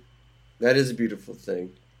me. That is a beautiful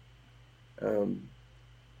thing.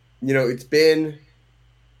 It's been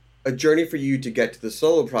a journey for you to get to the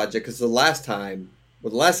solo project, because the last time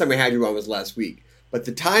we had you on was last week, but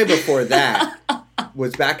the time before that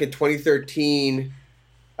was back in 2013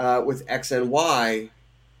 with X and Y,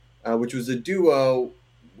 which was a duo.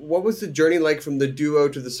 What was the journey like from the duo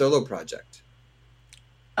to the solo project?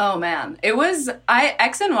 Oh man,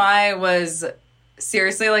 X and Y was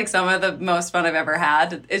seriously like some of the most fun I've ever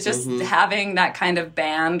had. It's just having that kind of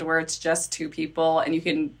band where it's just 2 people and you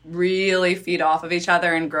can really feed off of each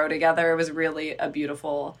other and grow together. It was really a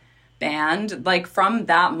beautiful band. Like from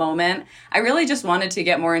that moment, I really just wanted to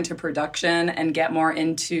get more into production and get more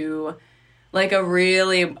into like a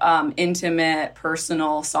really intimate,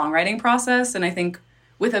 personal songwriting process. And I think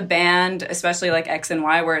with a band, especially like X and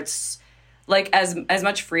Y, where it's like as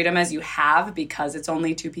much freedom as you have because it's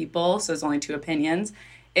only 2 people, so it's only 2 opinions.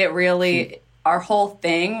 It really, our whole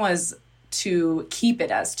thing was to keep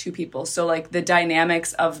it as 2 people. So like the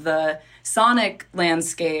dynamics of the sonic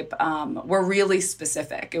landscape were really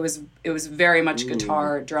specific. It was very much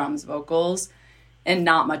guitar, drums, vocals, and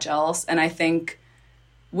not much else. And I think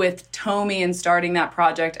with TOMI and starting that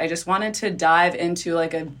project, I just wanted to dive into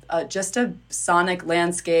like just a sonic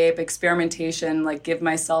landscape experimentation, like give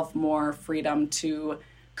myself more freedom to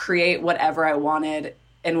create whatever I wanted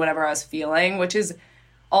and whatever I was feeling, which is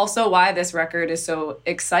also why this record is so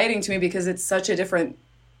exciting to me, because it's such a different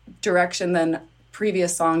direction than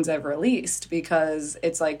previous songs I've released, because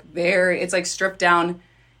it's like stripped down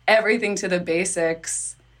everything to the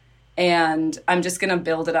basics, and I'm just gonna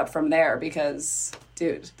build it up from there because,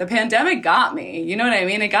 dude, the pandemic got me. You know what I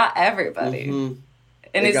mean? It got everybody. Mm-hmm.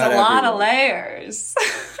 And it's a lot of layers.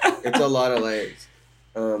 It's a lot of layers.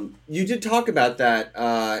 You did talk about that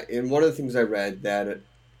in one of the things I read, that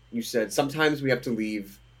you said sometimes we have to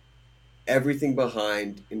leave everything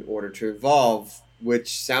behind in order to evolve,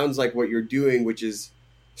 which sounds like what you're doing, which is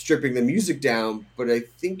stripping the music down. But I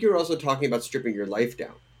think you're also talking about stripping your life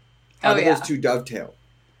down. How do those two dovetail?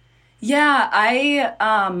 Yeah,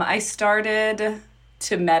 I started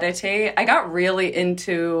to meditate. I got really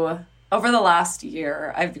into, over the last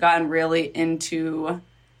year, I've gotten really into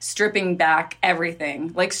stripping back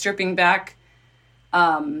everything, like stripping back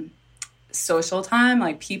social time,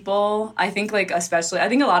 like people. I think like especially, I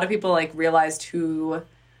think a lot of people like realized who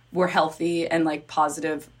were healthy and like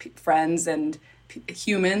positive friends and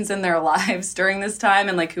humans in their lives during this time,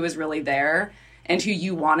 and like who was really there and who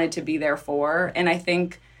you wanted to be there for. And I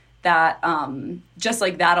think that just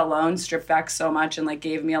like that alone stripped back so much and like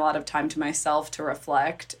gave me a lot of time to myself to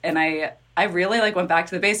reflect. And I really like went back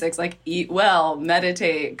to the basics, like eat well,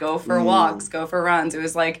 meditate, go for walks, go for runs. It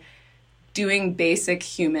was like doing basic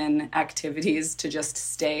human activities to just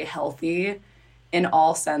stay healthy in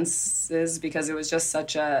all senses, because it was just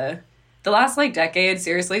such the last like decade,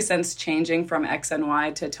 seriously, since changing from X and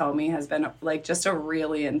Y to TOMI has been like just a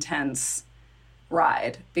really intense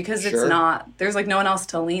ride, because it's not, there's like no one else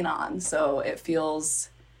to lean on. So it feels,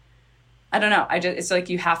 I don't know, it's like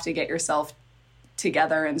you have to get yourself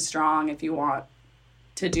together and strong if you want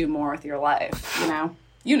to do more with your life,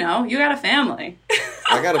 you got a family.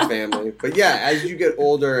 I got a family. But yeah, as you get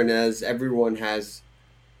older and as everyone has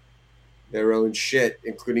their own shit,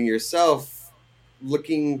 including yourself,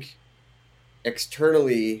 looking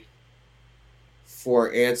externally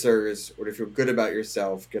for answers or to feel good about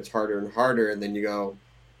yourself gets harder and harder. And then you go,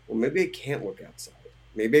 well, maybe I can't look outside.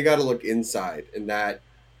 Maybe I got to look inside, and that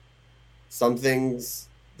some things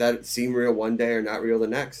that seem real one day are not real the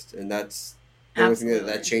next. And that's the only thing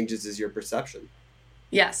that changes is your perception.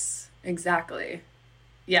 Yes, exactly.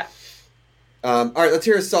 Yeah. All right, let's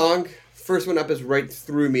hear a song. First one up is Right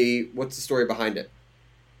Through Me. What's the story behind it?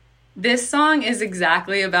 This song is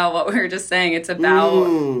exactly about what we were just saying. It's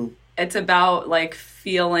about like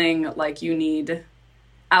feeling like you need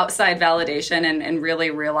outside validation and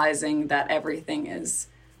really realizing that everything is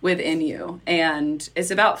within you. And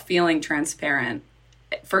it's about feeling transparent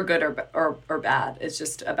for good or bad. It's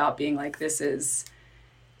just about being like,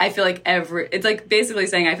 I feel like it's like basically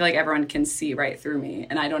saying I feel like everyone can see right through me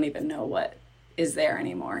and I don't even know what is there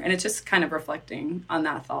anymore. And it's just kind of reflecting on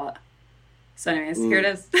that thought. So anyways, here it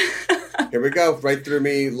is. Here we go. Right Through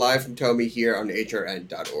Me, live from TOMI here on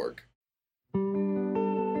hrn.org.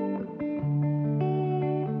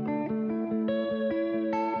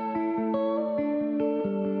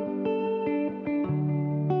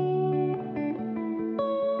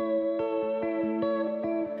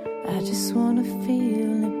 I just wanna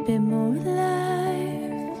feel a bit more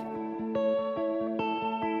alive.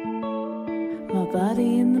 My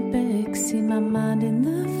body in the back, see my mind in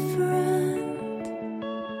the front.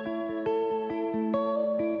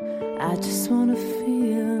 I just wanna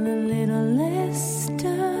feel a little less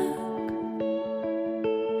stuck.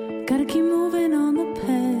 Gotta keep moving on the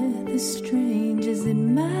path, as strange as it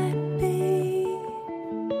might be.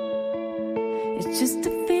 It's just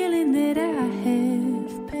a feeling that I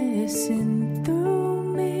have passing through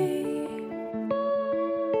me.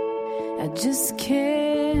 I just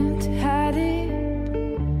can't hide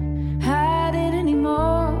it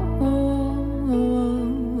anymore.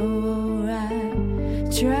 I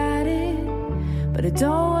tried it, but it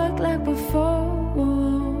don't work like before.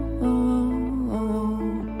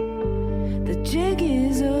 The jig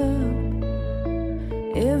is up,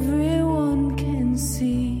 everyone can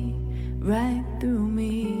see right through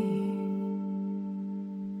me.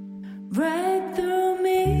 Right through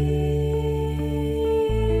me.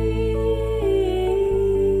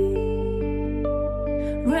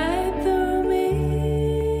 Right through me.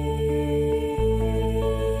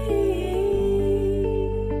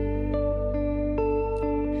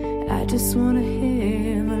 I just wanna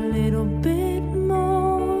have a little bit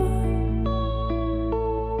more.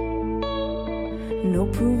 No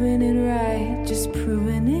proving it right, just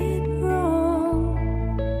proving it wrong.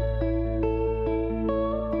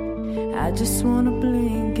 I just wanna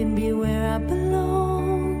blink and be where I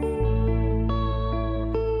belong.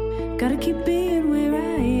 Gotta keep being where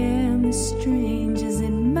I am, as strange as it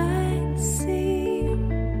might seem.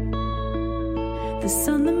 The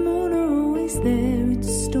sun, the moon are always there, it's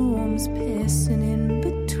storms passing in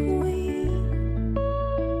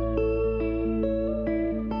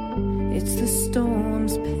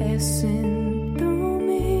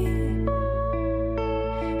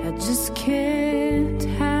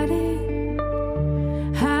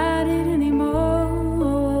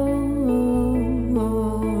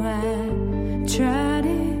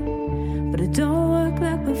it don't work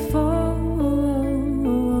like before.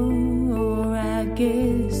 I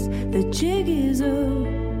guess the jig is up.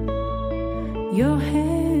 Your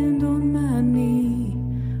hand on my knee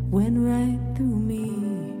went right through me.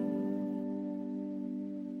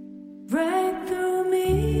 Right through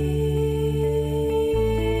me.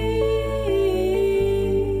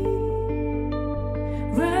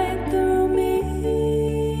 Right through me.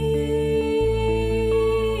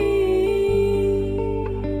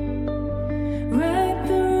 Right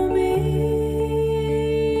through me.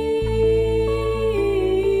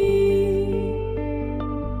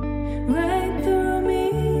 Right through me.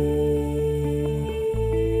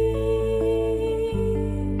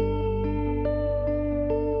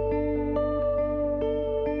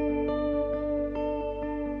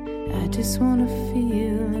 I just wanna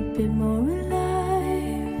feel a bit more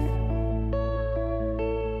alive.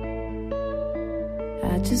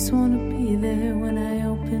 I just wanna be there when I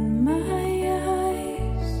open my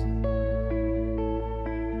eyes.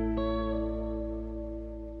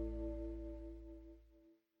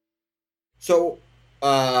 So,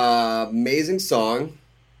 amazing song,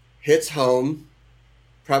 hits home,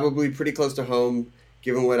 probably pretty close to home,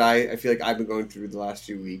 given what I feel like I've been going through the last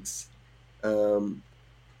few weeks.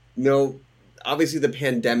 Obviously the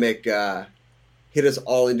pandemic hit us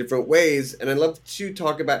all in different ways, and I'd love to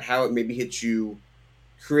talk about how it maybe hit you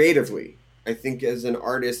creatively. I think as an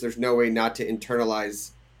artist, there's no way not to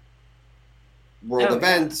internalize world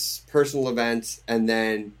events, personal events, and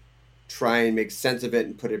then try and make sense of it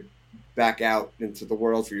and put it back out into the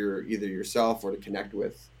world for either yourself or to connect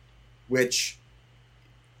with, which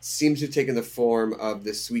seems to have taken the form of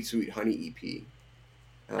the Sweet Sweet Honey EP.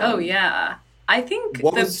 I think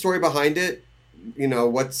what was the story behind it?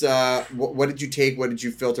 What did you take? What did you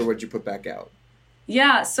filter? What did you put back out?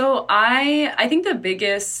 Yeah, so I think the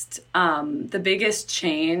biggest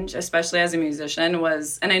change, especially as a musician,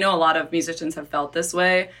 was, and I know a lot of musicians have felt this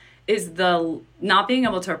way, is the not being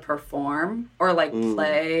able to perform or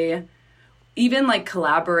play, even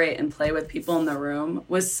collaborate and play with people in the room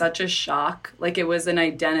was such a shock. It was an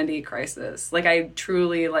identity crisis. I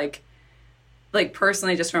truly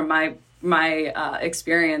personally, just from my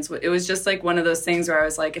experience, it was just one of those things where I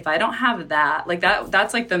was if I don't have that,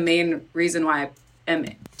 that's the main reason why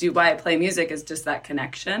I play music, is just that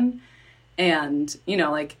connection. And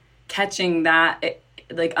catching that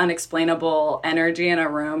unexplainable energy in a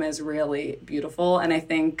room is really beautiful. And I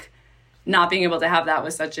think not being able to have that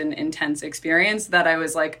was such an intense experience that I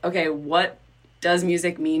was okay, what does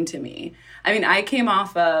music mean to me? I mean, I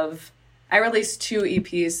released 2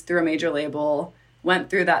 EPs through a major label,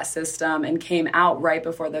 went through that system, and came out right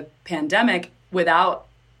before the pandemic without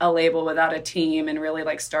a label, without a team, and really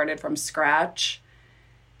started from scratch.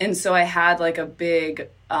 And so I had a big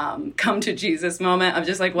come to Jesus moment of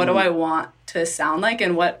just what do I want to sound like,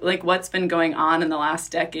 and what's been going on in the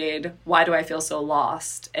last decade? Why do I feel so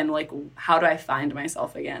lost? And how do I find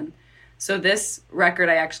myself again? So this record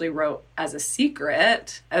I actually wrote as a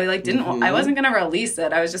secret. I I wasn't gonna release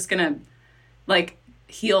it. I was just gonna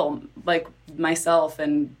heal myself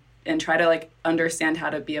and try to understand how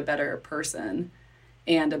to be a better person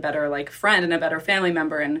and a better friend and a better family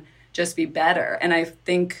member and just be better. And I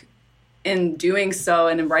think in doing so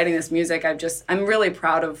and in writing this music, I'm really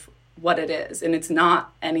proud of what it is. And it's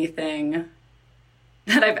not anything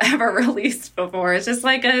that I've ever released before. It's just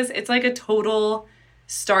it's a total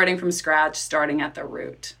starting from scratch, starting at the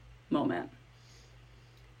root moment.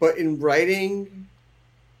 But in writing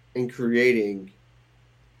and creating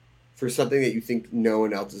for something that you think no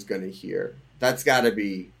one else is going to hear, that's got to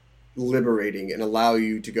be liberating and allow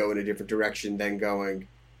you to go in a different direction than going,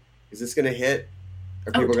 is this going to hit?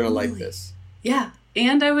 Are people going to like this? Yeah.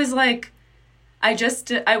 And I was I was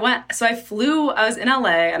in LA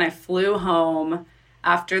and I flew home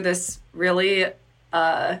after this really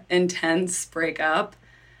intense breakup.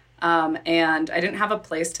 And I didn't have a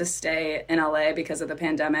place to stay in LA because of the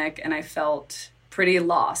pandemic, and I felt pretty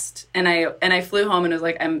lost. And I flew home and was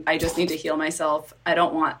I just need to heal myself. I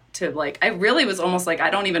don't want to I really was almost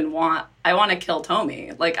I want to kill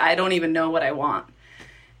TOMI. I don't even know what I want.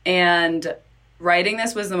 And writing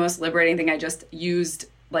this was the most liberating thing. I just used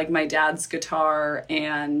my dad's guitar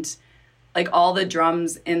and all the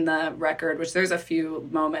drums in the record, which there's a few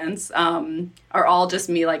moments, are all just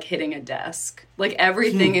me hitting a desk.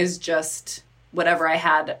 Everything is just whatever I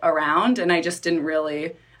had around, and I just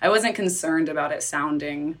I wasn't concerned about it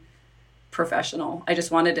sounding professional. I just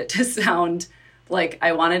wanted it to sound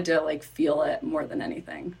I wanted to feel it more than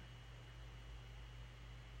anything.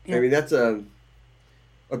 Yeah. I mean, that's a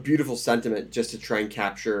beautiful sentiment, just to try and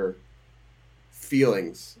capture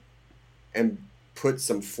feelings and put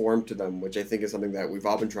some form to them, which I think is something that we've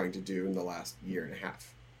all been trying to do in the last year and a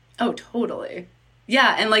half. Oh, totally.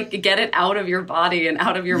 Yeah, and like get it out of your body and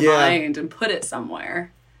out of your mind and put it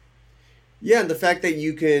somewhere. Yeah, and the fact that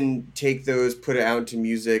you can take those, put it out into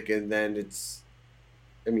music, and then it's,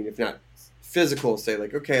 I mean, if not physical, say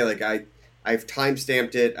like, okay, like I've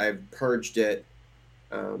time-stamped it, I've purged it,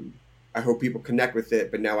 I hope people connect with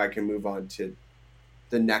it, but now I can move on to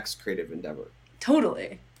the next creative endeavor.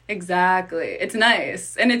 Totally. Exactly. It's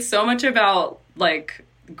nice. And it's so much about like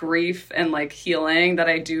grief and like healing that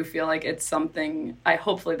I do feel like it's something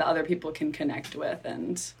hopefully that other people can connect with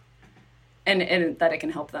and that it can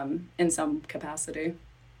help them in some capacity.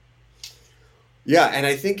 Yeah, and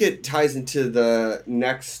I think it ties into the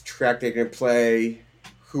next track they're going to play,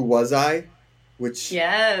 Who Was I? Which,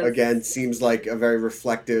 again, seems like a very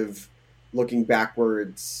reflective, looking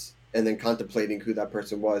backwards and then contemplating who that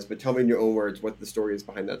person was. But tell me in your own words what the story is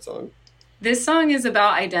behind that song. This song is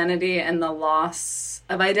about identity and the loss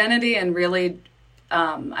of identity, and really,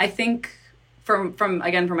 I think from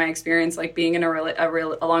my experience, like being in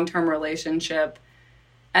a long-term relationship,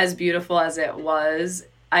 as beautiful as it was,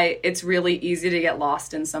 it's really easy to get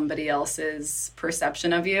lost in somebody else's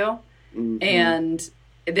perception of you. Mm-hmm. And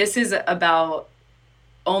this is about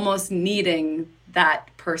almost needing that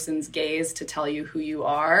person's gaze to tell you who you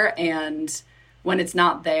are. And when it's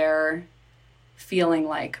not there, feeling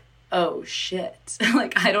like, oh shit,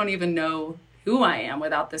 like I don't even know who I am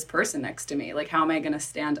without this person next to me. Like, how am I going to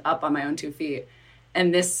stand up on my own 2 feet?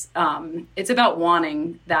 And this, it's about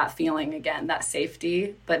wanting that feeling again, that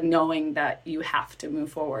safety, but knowing that you have to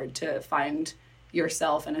move forward to find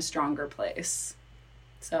yourself in a stronger place.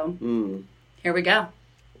 So here we go.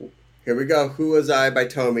 Here we go. Who Was I by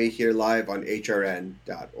TOMI, here live on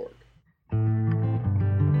hrn.org.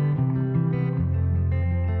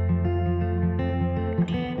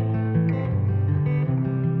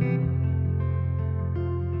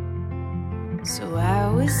 So I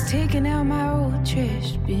was taking out my old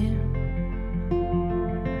trash bin.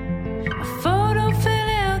 A photo fell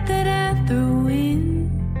out that I threw in.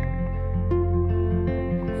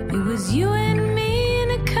 It was you and me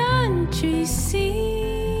in a country scene.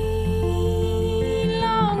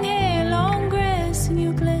 Long hair, long grass, and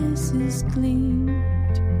your glasses gleamed.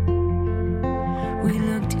 We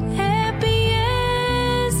looked happy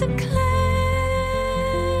as a clown,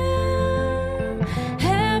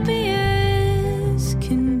 happy as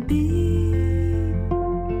can be.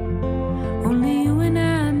 Only you and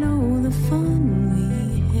I know the fun we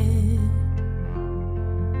had.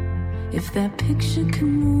 If that picture can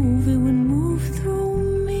move, it would move through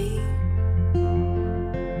me.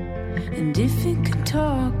 And if it could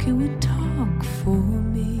talk, it would talk for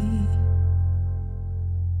me.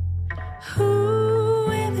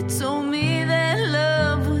 Whoever told me that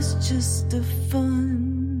love was just a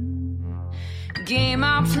fun game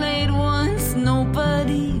I played once,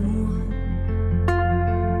 nobody won.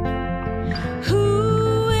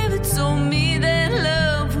 Whoever told me that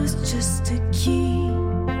love was just a key,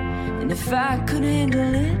 and if I could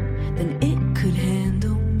handle it, then it could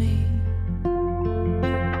handle me.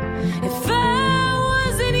 If I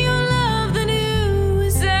wasn't your love, then who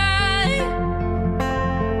was I?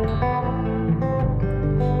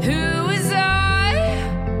 Who was I?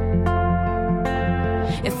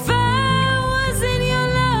 If I wasn't your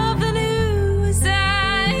love, then who was I?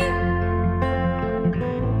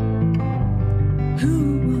 Who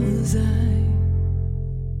was I?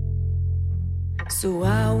 So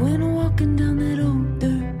I went walking down that old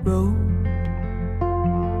dirt road,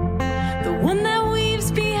 the one that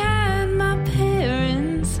weaves behind my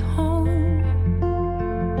parents' home,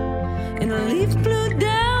 and a leaf blew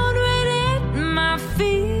down right at my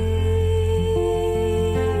feet,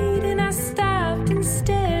 and I stopped and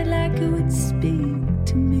stared like it would speak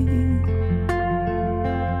to me.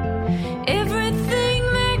 Everything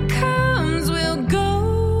that comes will go.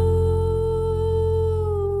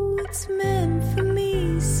 It's meant for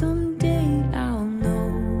me, someday I'll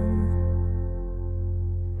know.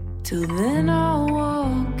 Till then I'll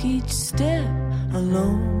walk each step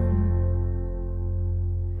alone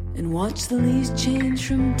and watch the leaves change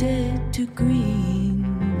from dead to green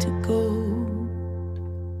to gold.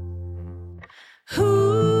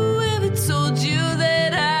 Whoever told you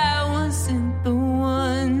that I wasn't the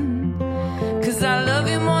one? 'Cause I love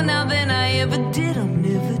you more now than I ever did, I'm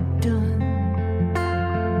never done.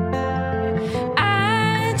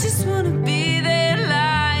 I just wanna be there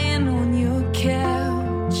lying on your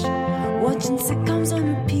couch, watching sitcoms on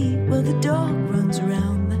repeat while the dog runs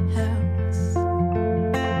around the house.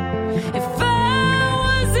 If I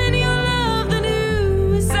wasn't your love, then who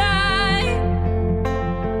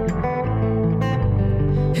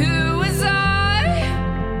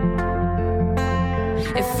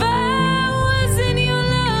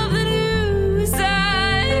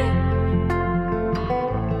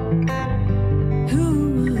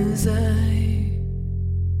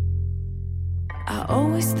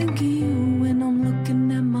think of you when I'm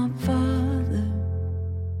looking at my father.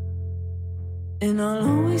 And I'll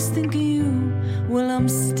always think of you while I'm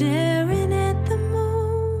staring at the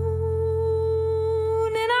moon.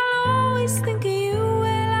 And I'll always think of you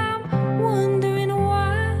while I'm wondering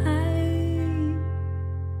why.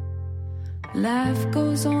 Life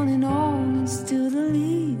goes on and still the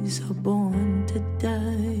leaves are born to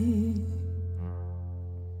die.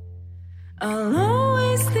 I'll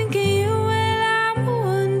always think of you while I'm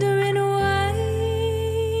wondering why.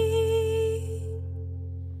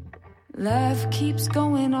 Life keeps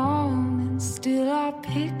going on and still our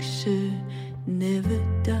picture never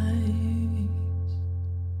dies.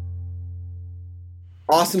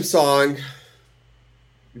 Awesome song.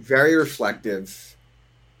 Very reflective.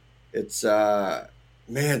 It's,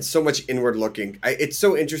 man, so much inward looking. It's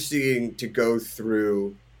so interesting to go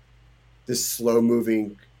through this slow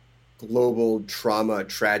moving global trauma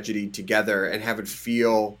tragedy together and have it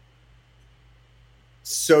feel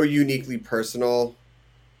so uniquely personal,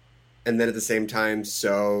 and then at the same time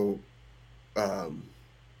so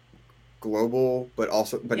global, but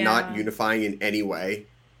not unifying in any way.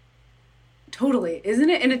 Totally. Isn't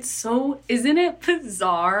it? And isn't it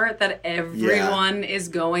bizarre that everyone is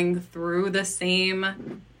going through the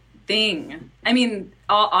same thing? I mean,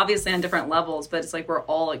 obviously on different levels, but it's like we're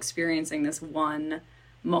all experiencing this one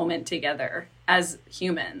moment together as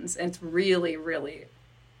humans. And it's really, really,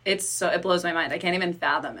 it blows my mind. I can't even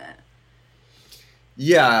fathom it.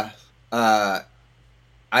 Yeah. I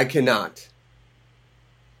cannot.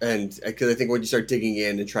 And because I think when you start digging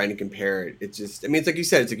in and trying to compare it, it's just, I mean, it's like you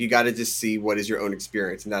said, it's like you got to just see what is your own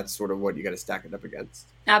experience. And that's sort of what you got to stack it up against.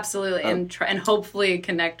 Absolutely. And hopefully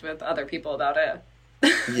connect with other people about it.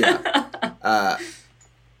 Yeah.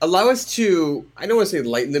 Allow us to, I don't want to say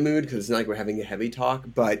lighten the mood because it's not like we're having a heavy talk,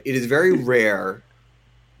 but it is very rare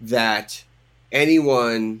that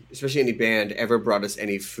anyone, especially any band, ever brought us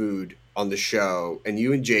any food on the show. And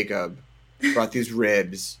you and Jacob brought these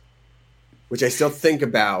ribs, which I still think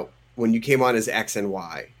about when you came on as X and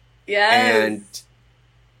Y. Yes. And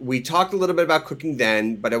we talked a little bit about cooking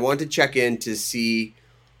then, but I wanted to check in to see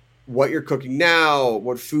what you're cooking now,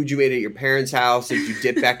 what food you made at your parents' house. Did you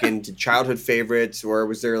dip back into childhood favorites, or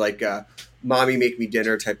was there like a mommy make me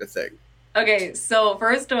dinner type of thing? Okay, so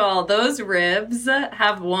first of all, those ribs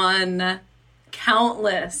have won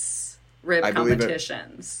countless rib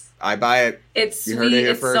competitions. I buy it. It's sweet,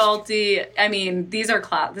 it's salty. I mean, this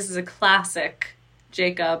is a classic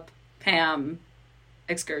Jacob, Pam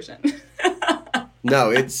excursion.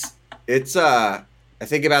 No, it's I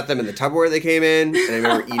think about them in the Tupperware they came in, and I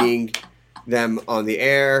remember eating them on the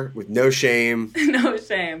air with no shame. No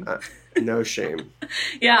shame. No shame.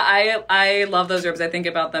 Yeah, I love those ribs. I think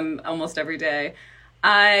about them almost every day.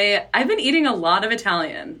 I've been eating a lot of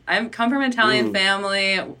Italian. I come from an Italian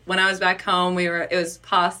family. When I was back home, it was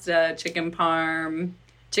pasta, chicken parm,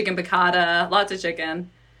 chicken piccata, lots of chicken.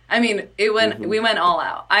 I mean, we went all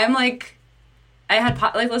out. I'm like,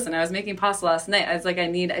 listen, I was making pasta last night. I was like,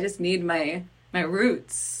 I just need my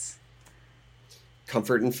roots.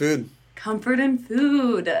 Comfort and food. Comfort and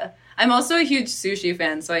food. I'm also a huge sushi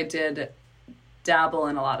fan, so I did dabble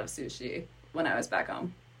in a lot of sushi when I was back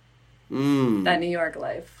home. That New York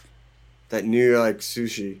life. That New York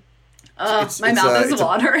sushi. My mouth is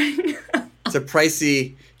watering. It's a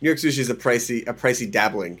pricey. New York sushi is a pricey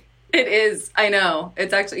dabbling. It is. I know.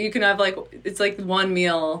 It's actually, you can have it's like one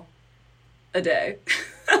meal a day.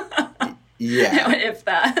 Yeah. If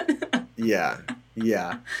that. Yeah.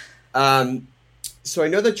 So I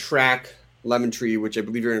know the track Lemon Tree, which I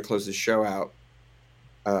believe you're going to close the show out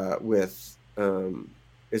with,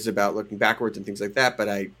 is about looking backwards and things like that. But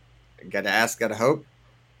I gotta ask, gotta hope.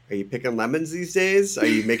 Are you picking lemons these days? Are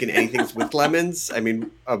you making anything with lemons? I mean,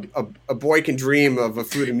 a boy can dream of a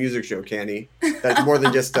food and music show, can he? That's more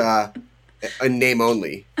than just a name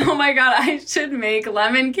only. Oh my God, I should make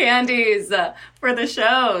lemon candies for the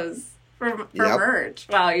shows, for merch.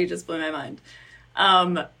 Wow, you just blew my mind.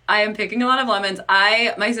 I am picking a lot of lemons.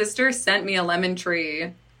 My sister sent me a lemon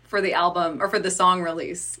tree for the album, or for the song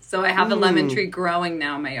release. So I have a lemon tree growing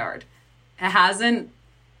now in my yard. It hasn't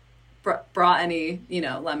brought any,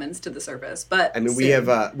 lemons to the surface, but I mean, we have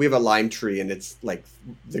a lime tree, and it's like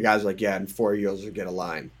the guys are like, yeah, in 4 years you'll get a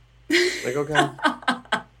lime. Like, okay.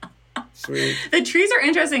 Sweet. The trees are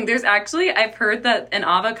interesting. There's actually, I've heard that an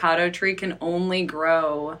avocado tree can only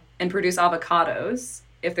grow and produce avocados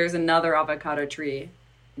if there's another avocado tree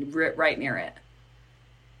right near it.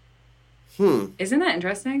 Isn't that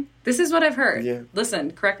interesting? This is what I've heard. Yeah. Listen,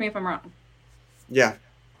 correct me if I'm wrong. Yeah,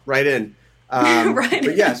 right in.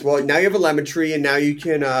 But yes, well, now you have a lemon tree, and now you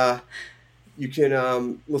can you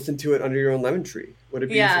can listen to it under your own lemon tree. What a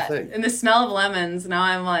beautiful thing. And the smell of lemons, now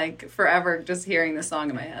I'm like forever just hearing the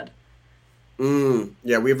song in my head.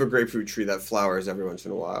 Yeah, we have a grapefruit tree that flowers every once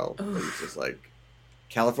in a while. And it's just like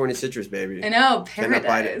California citrus, baby. I know,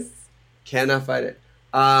 paradise. Cannot fight it.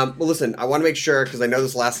 Well, listen, I want to make sure, because I know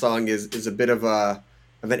this last song is a bit of an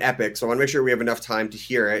epic, so I want to make sure we have enough time to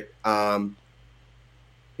hear it.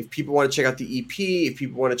 If people want to check out the EP, if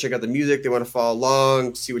people want to check out the music, they want to follow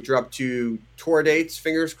along, see what you're up to, tour dates,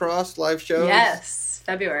 fingers crossed, live shows. Yes,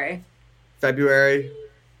 February.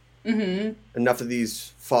 Mm-hmm. Enough of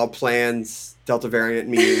these fall plans, Delta variant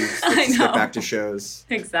meetings. Let's get back to shows.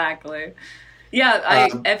 Exactly. Yeah,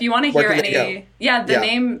 if you want to hear any,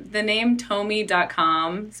 the name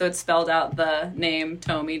TOMI.com. So it's spelled out the name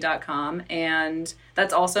TOMI.com, and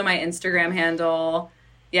that's also my Instagram handle.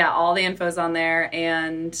 Yeah, all the info's on there,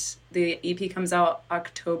 and the EP comes out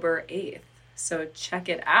October 8th. So check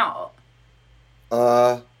it out.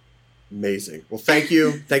 Amazing. Well, thank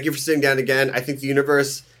you. Thank you for sitting down again. I think the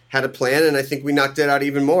universe had a plan, and I think we knocked it out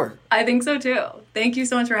even more. I think so too. Thank you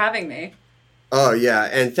so much for having me. Oh, yeah.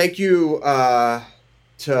 And thank you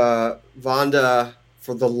to Vanda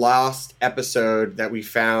for the last episode that we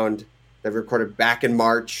found that we recorded back in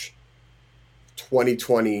March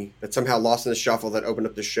 2020 that somehow lost in the shuffle that opened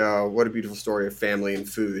up the show. What a beautiful story of family and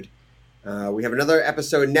food. We have another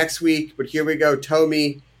episode next week, but here we go.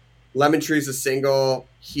 TOMI, Lemon Tree's a single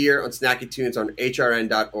here on Snacky Tunes on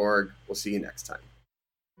hrn.org. We'll see you next time.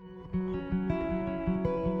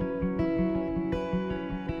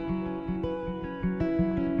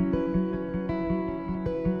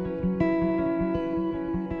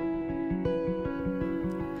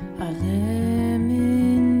 Our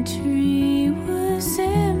lemon tree was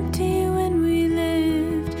empty when we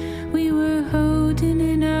left. We were holding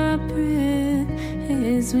in our breath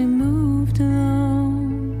as we moved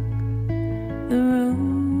along the road.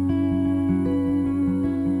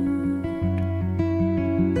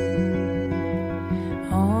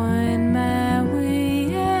 On my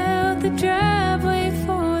way out the driveway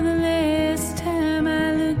for the last time,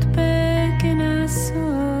 I looked back and I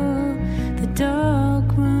saw the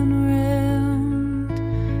dog run around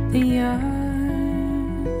the yard.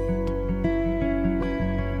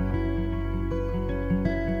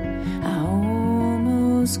 I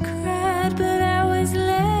almost cried, but I was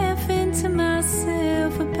laughing to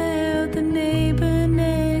myself about the neighbor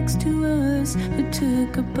next to us who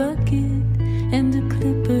took a bucket and a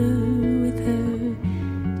clipper with her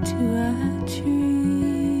to our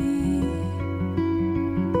tree.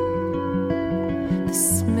 The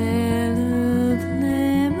smell of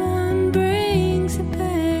lemon brings it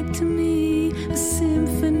back to me, a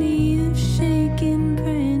symphony of shaking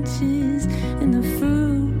branches and the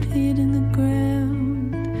fruit hitting the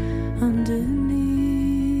ground underneath.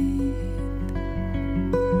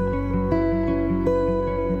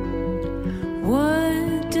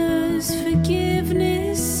 What does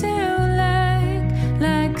forgiveness sound like?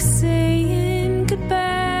 Like saying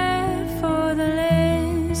goodbye for the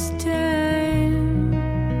last time.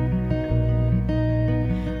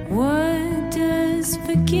 What does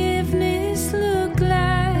forgiveness look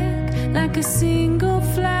like? Like a single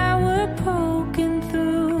flower poking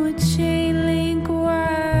through a chain link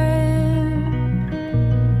wire.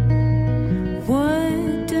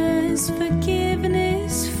 What does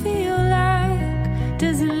forgiveness feel like?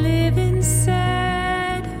 Does it live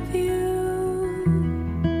inside of you?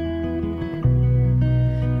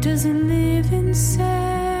 Does it live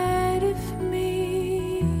inside of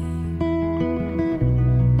me?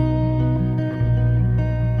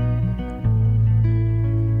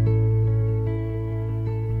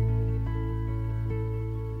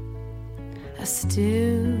 I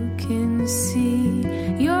still can see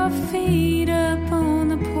your feet up on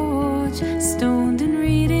the porch, stoned and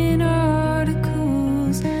reading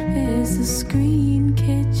articles as the screen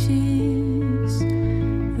catches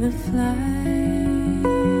the flies.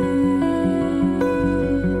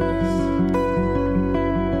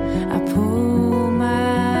 I pull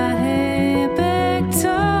my hair back,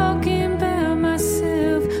 talking about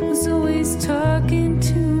myself, was always talking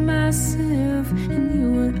to myself, and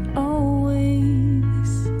you were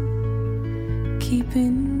always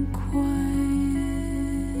keeping quiet.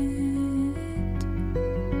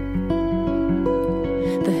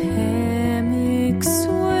 The hammock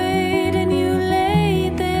swayed and you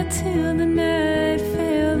laid there till the night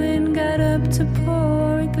fell, then got up to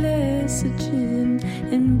pour a glass of gin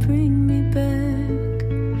and bring me back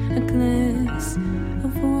a glass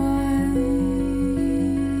of wine.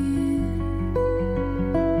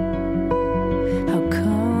 How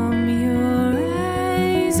come your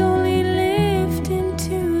eyes only lift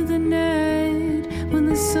into the night?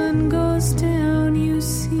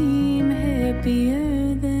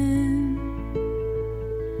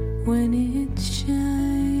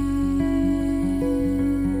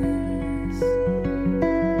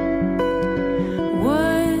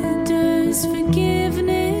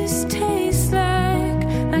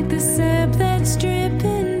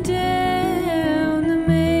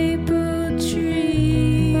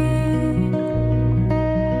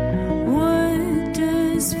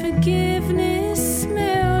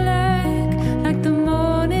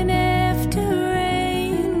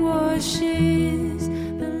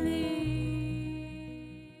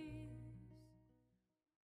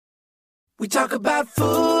 We talk about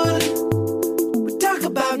food, we talk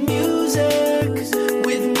about music,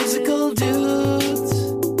 with musical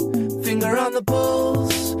dudes. Finger on the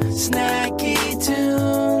pulse, snacky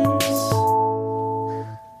tunes.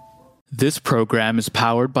 This program is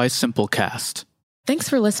powered by Simplecast. Thanks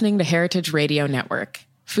for listening to Heritage Radio Network,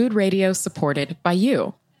 food radio supported by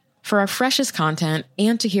you. For our freshest content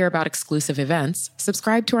and to hear about exclusive events,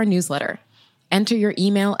 subscribe to our newsletter. Enter your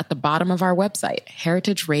email at the bottom of our website,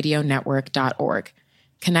 heritageradionetwork.org.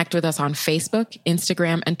 Connect with us on Facebook,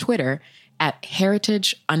 Instagram, and Twitter at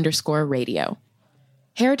heritage_radio.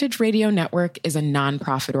 Heritage Radio Network is a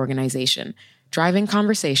nonprofit organization driving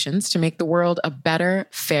conversations to make the world a better,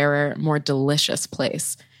 fairer, more delicious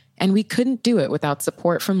place. And we couldn't do it without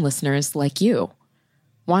support from listeners like you.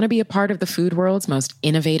 Want to be a part of the food world's most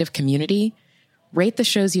innovative community? Rate the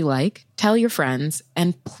shows you like, tell your friends,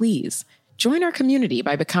 and please join our community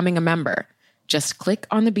by becoming a member. Just click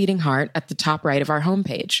on the beating heart at the top right of our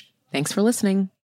homepage. Thanks for listening.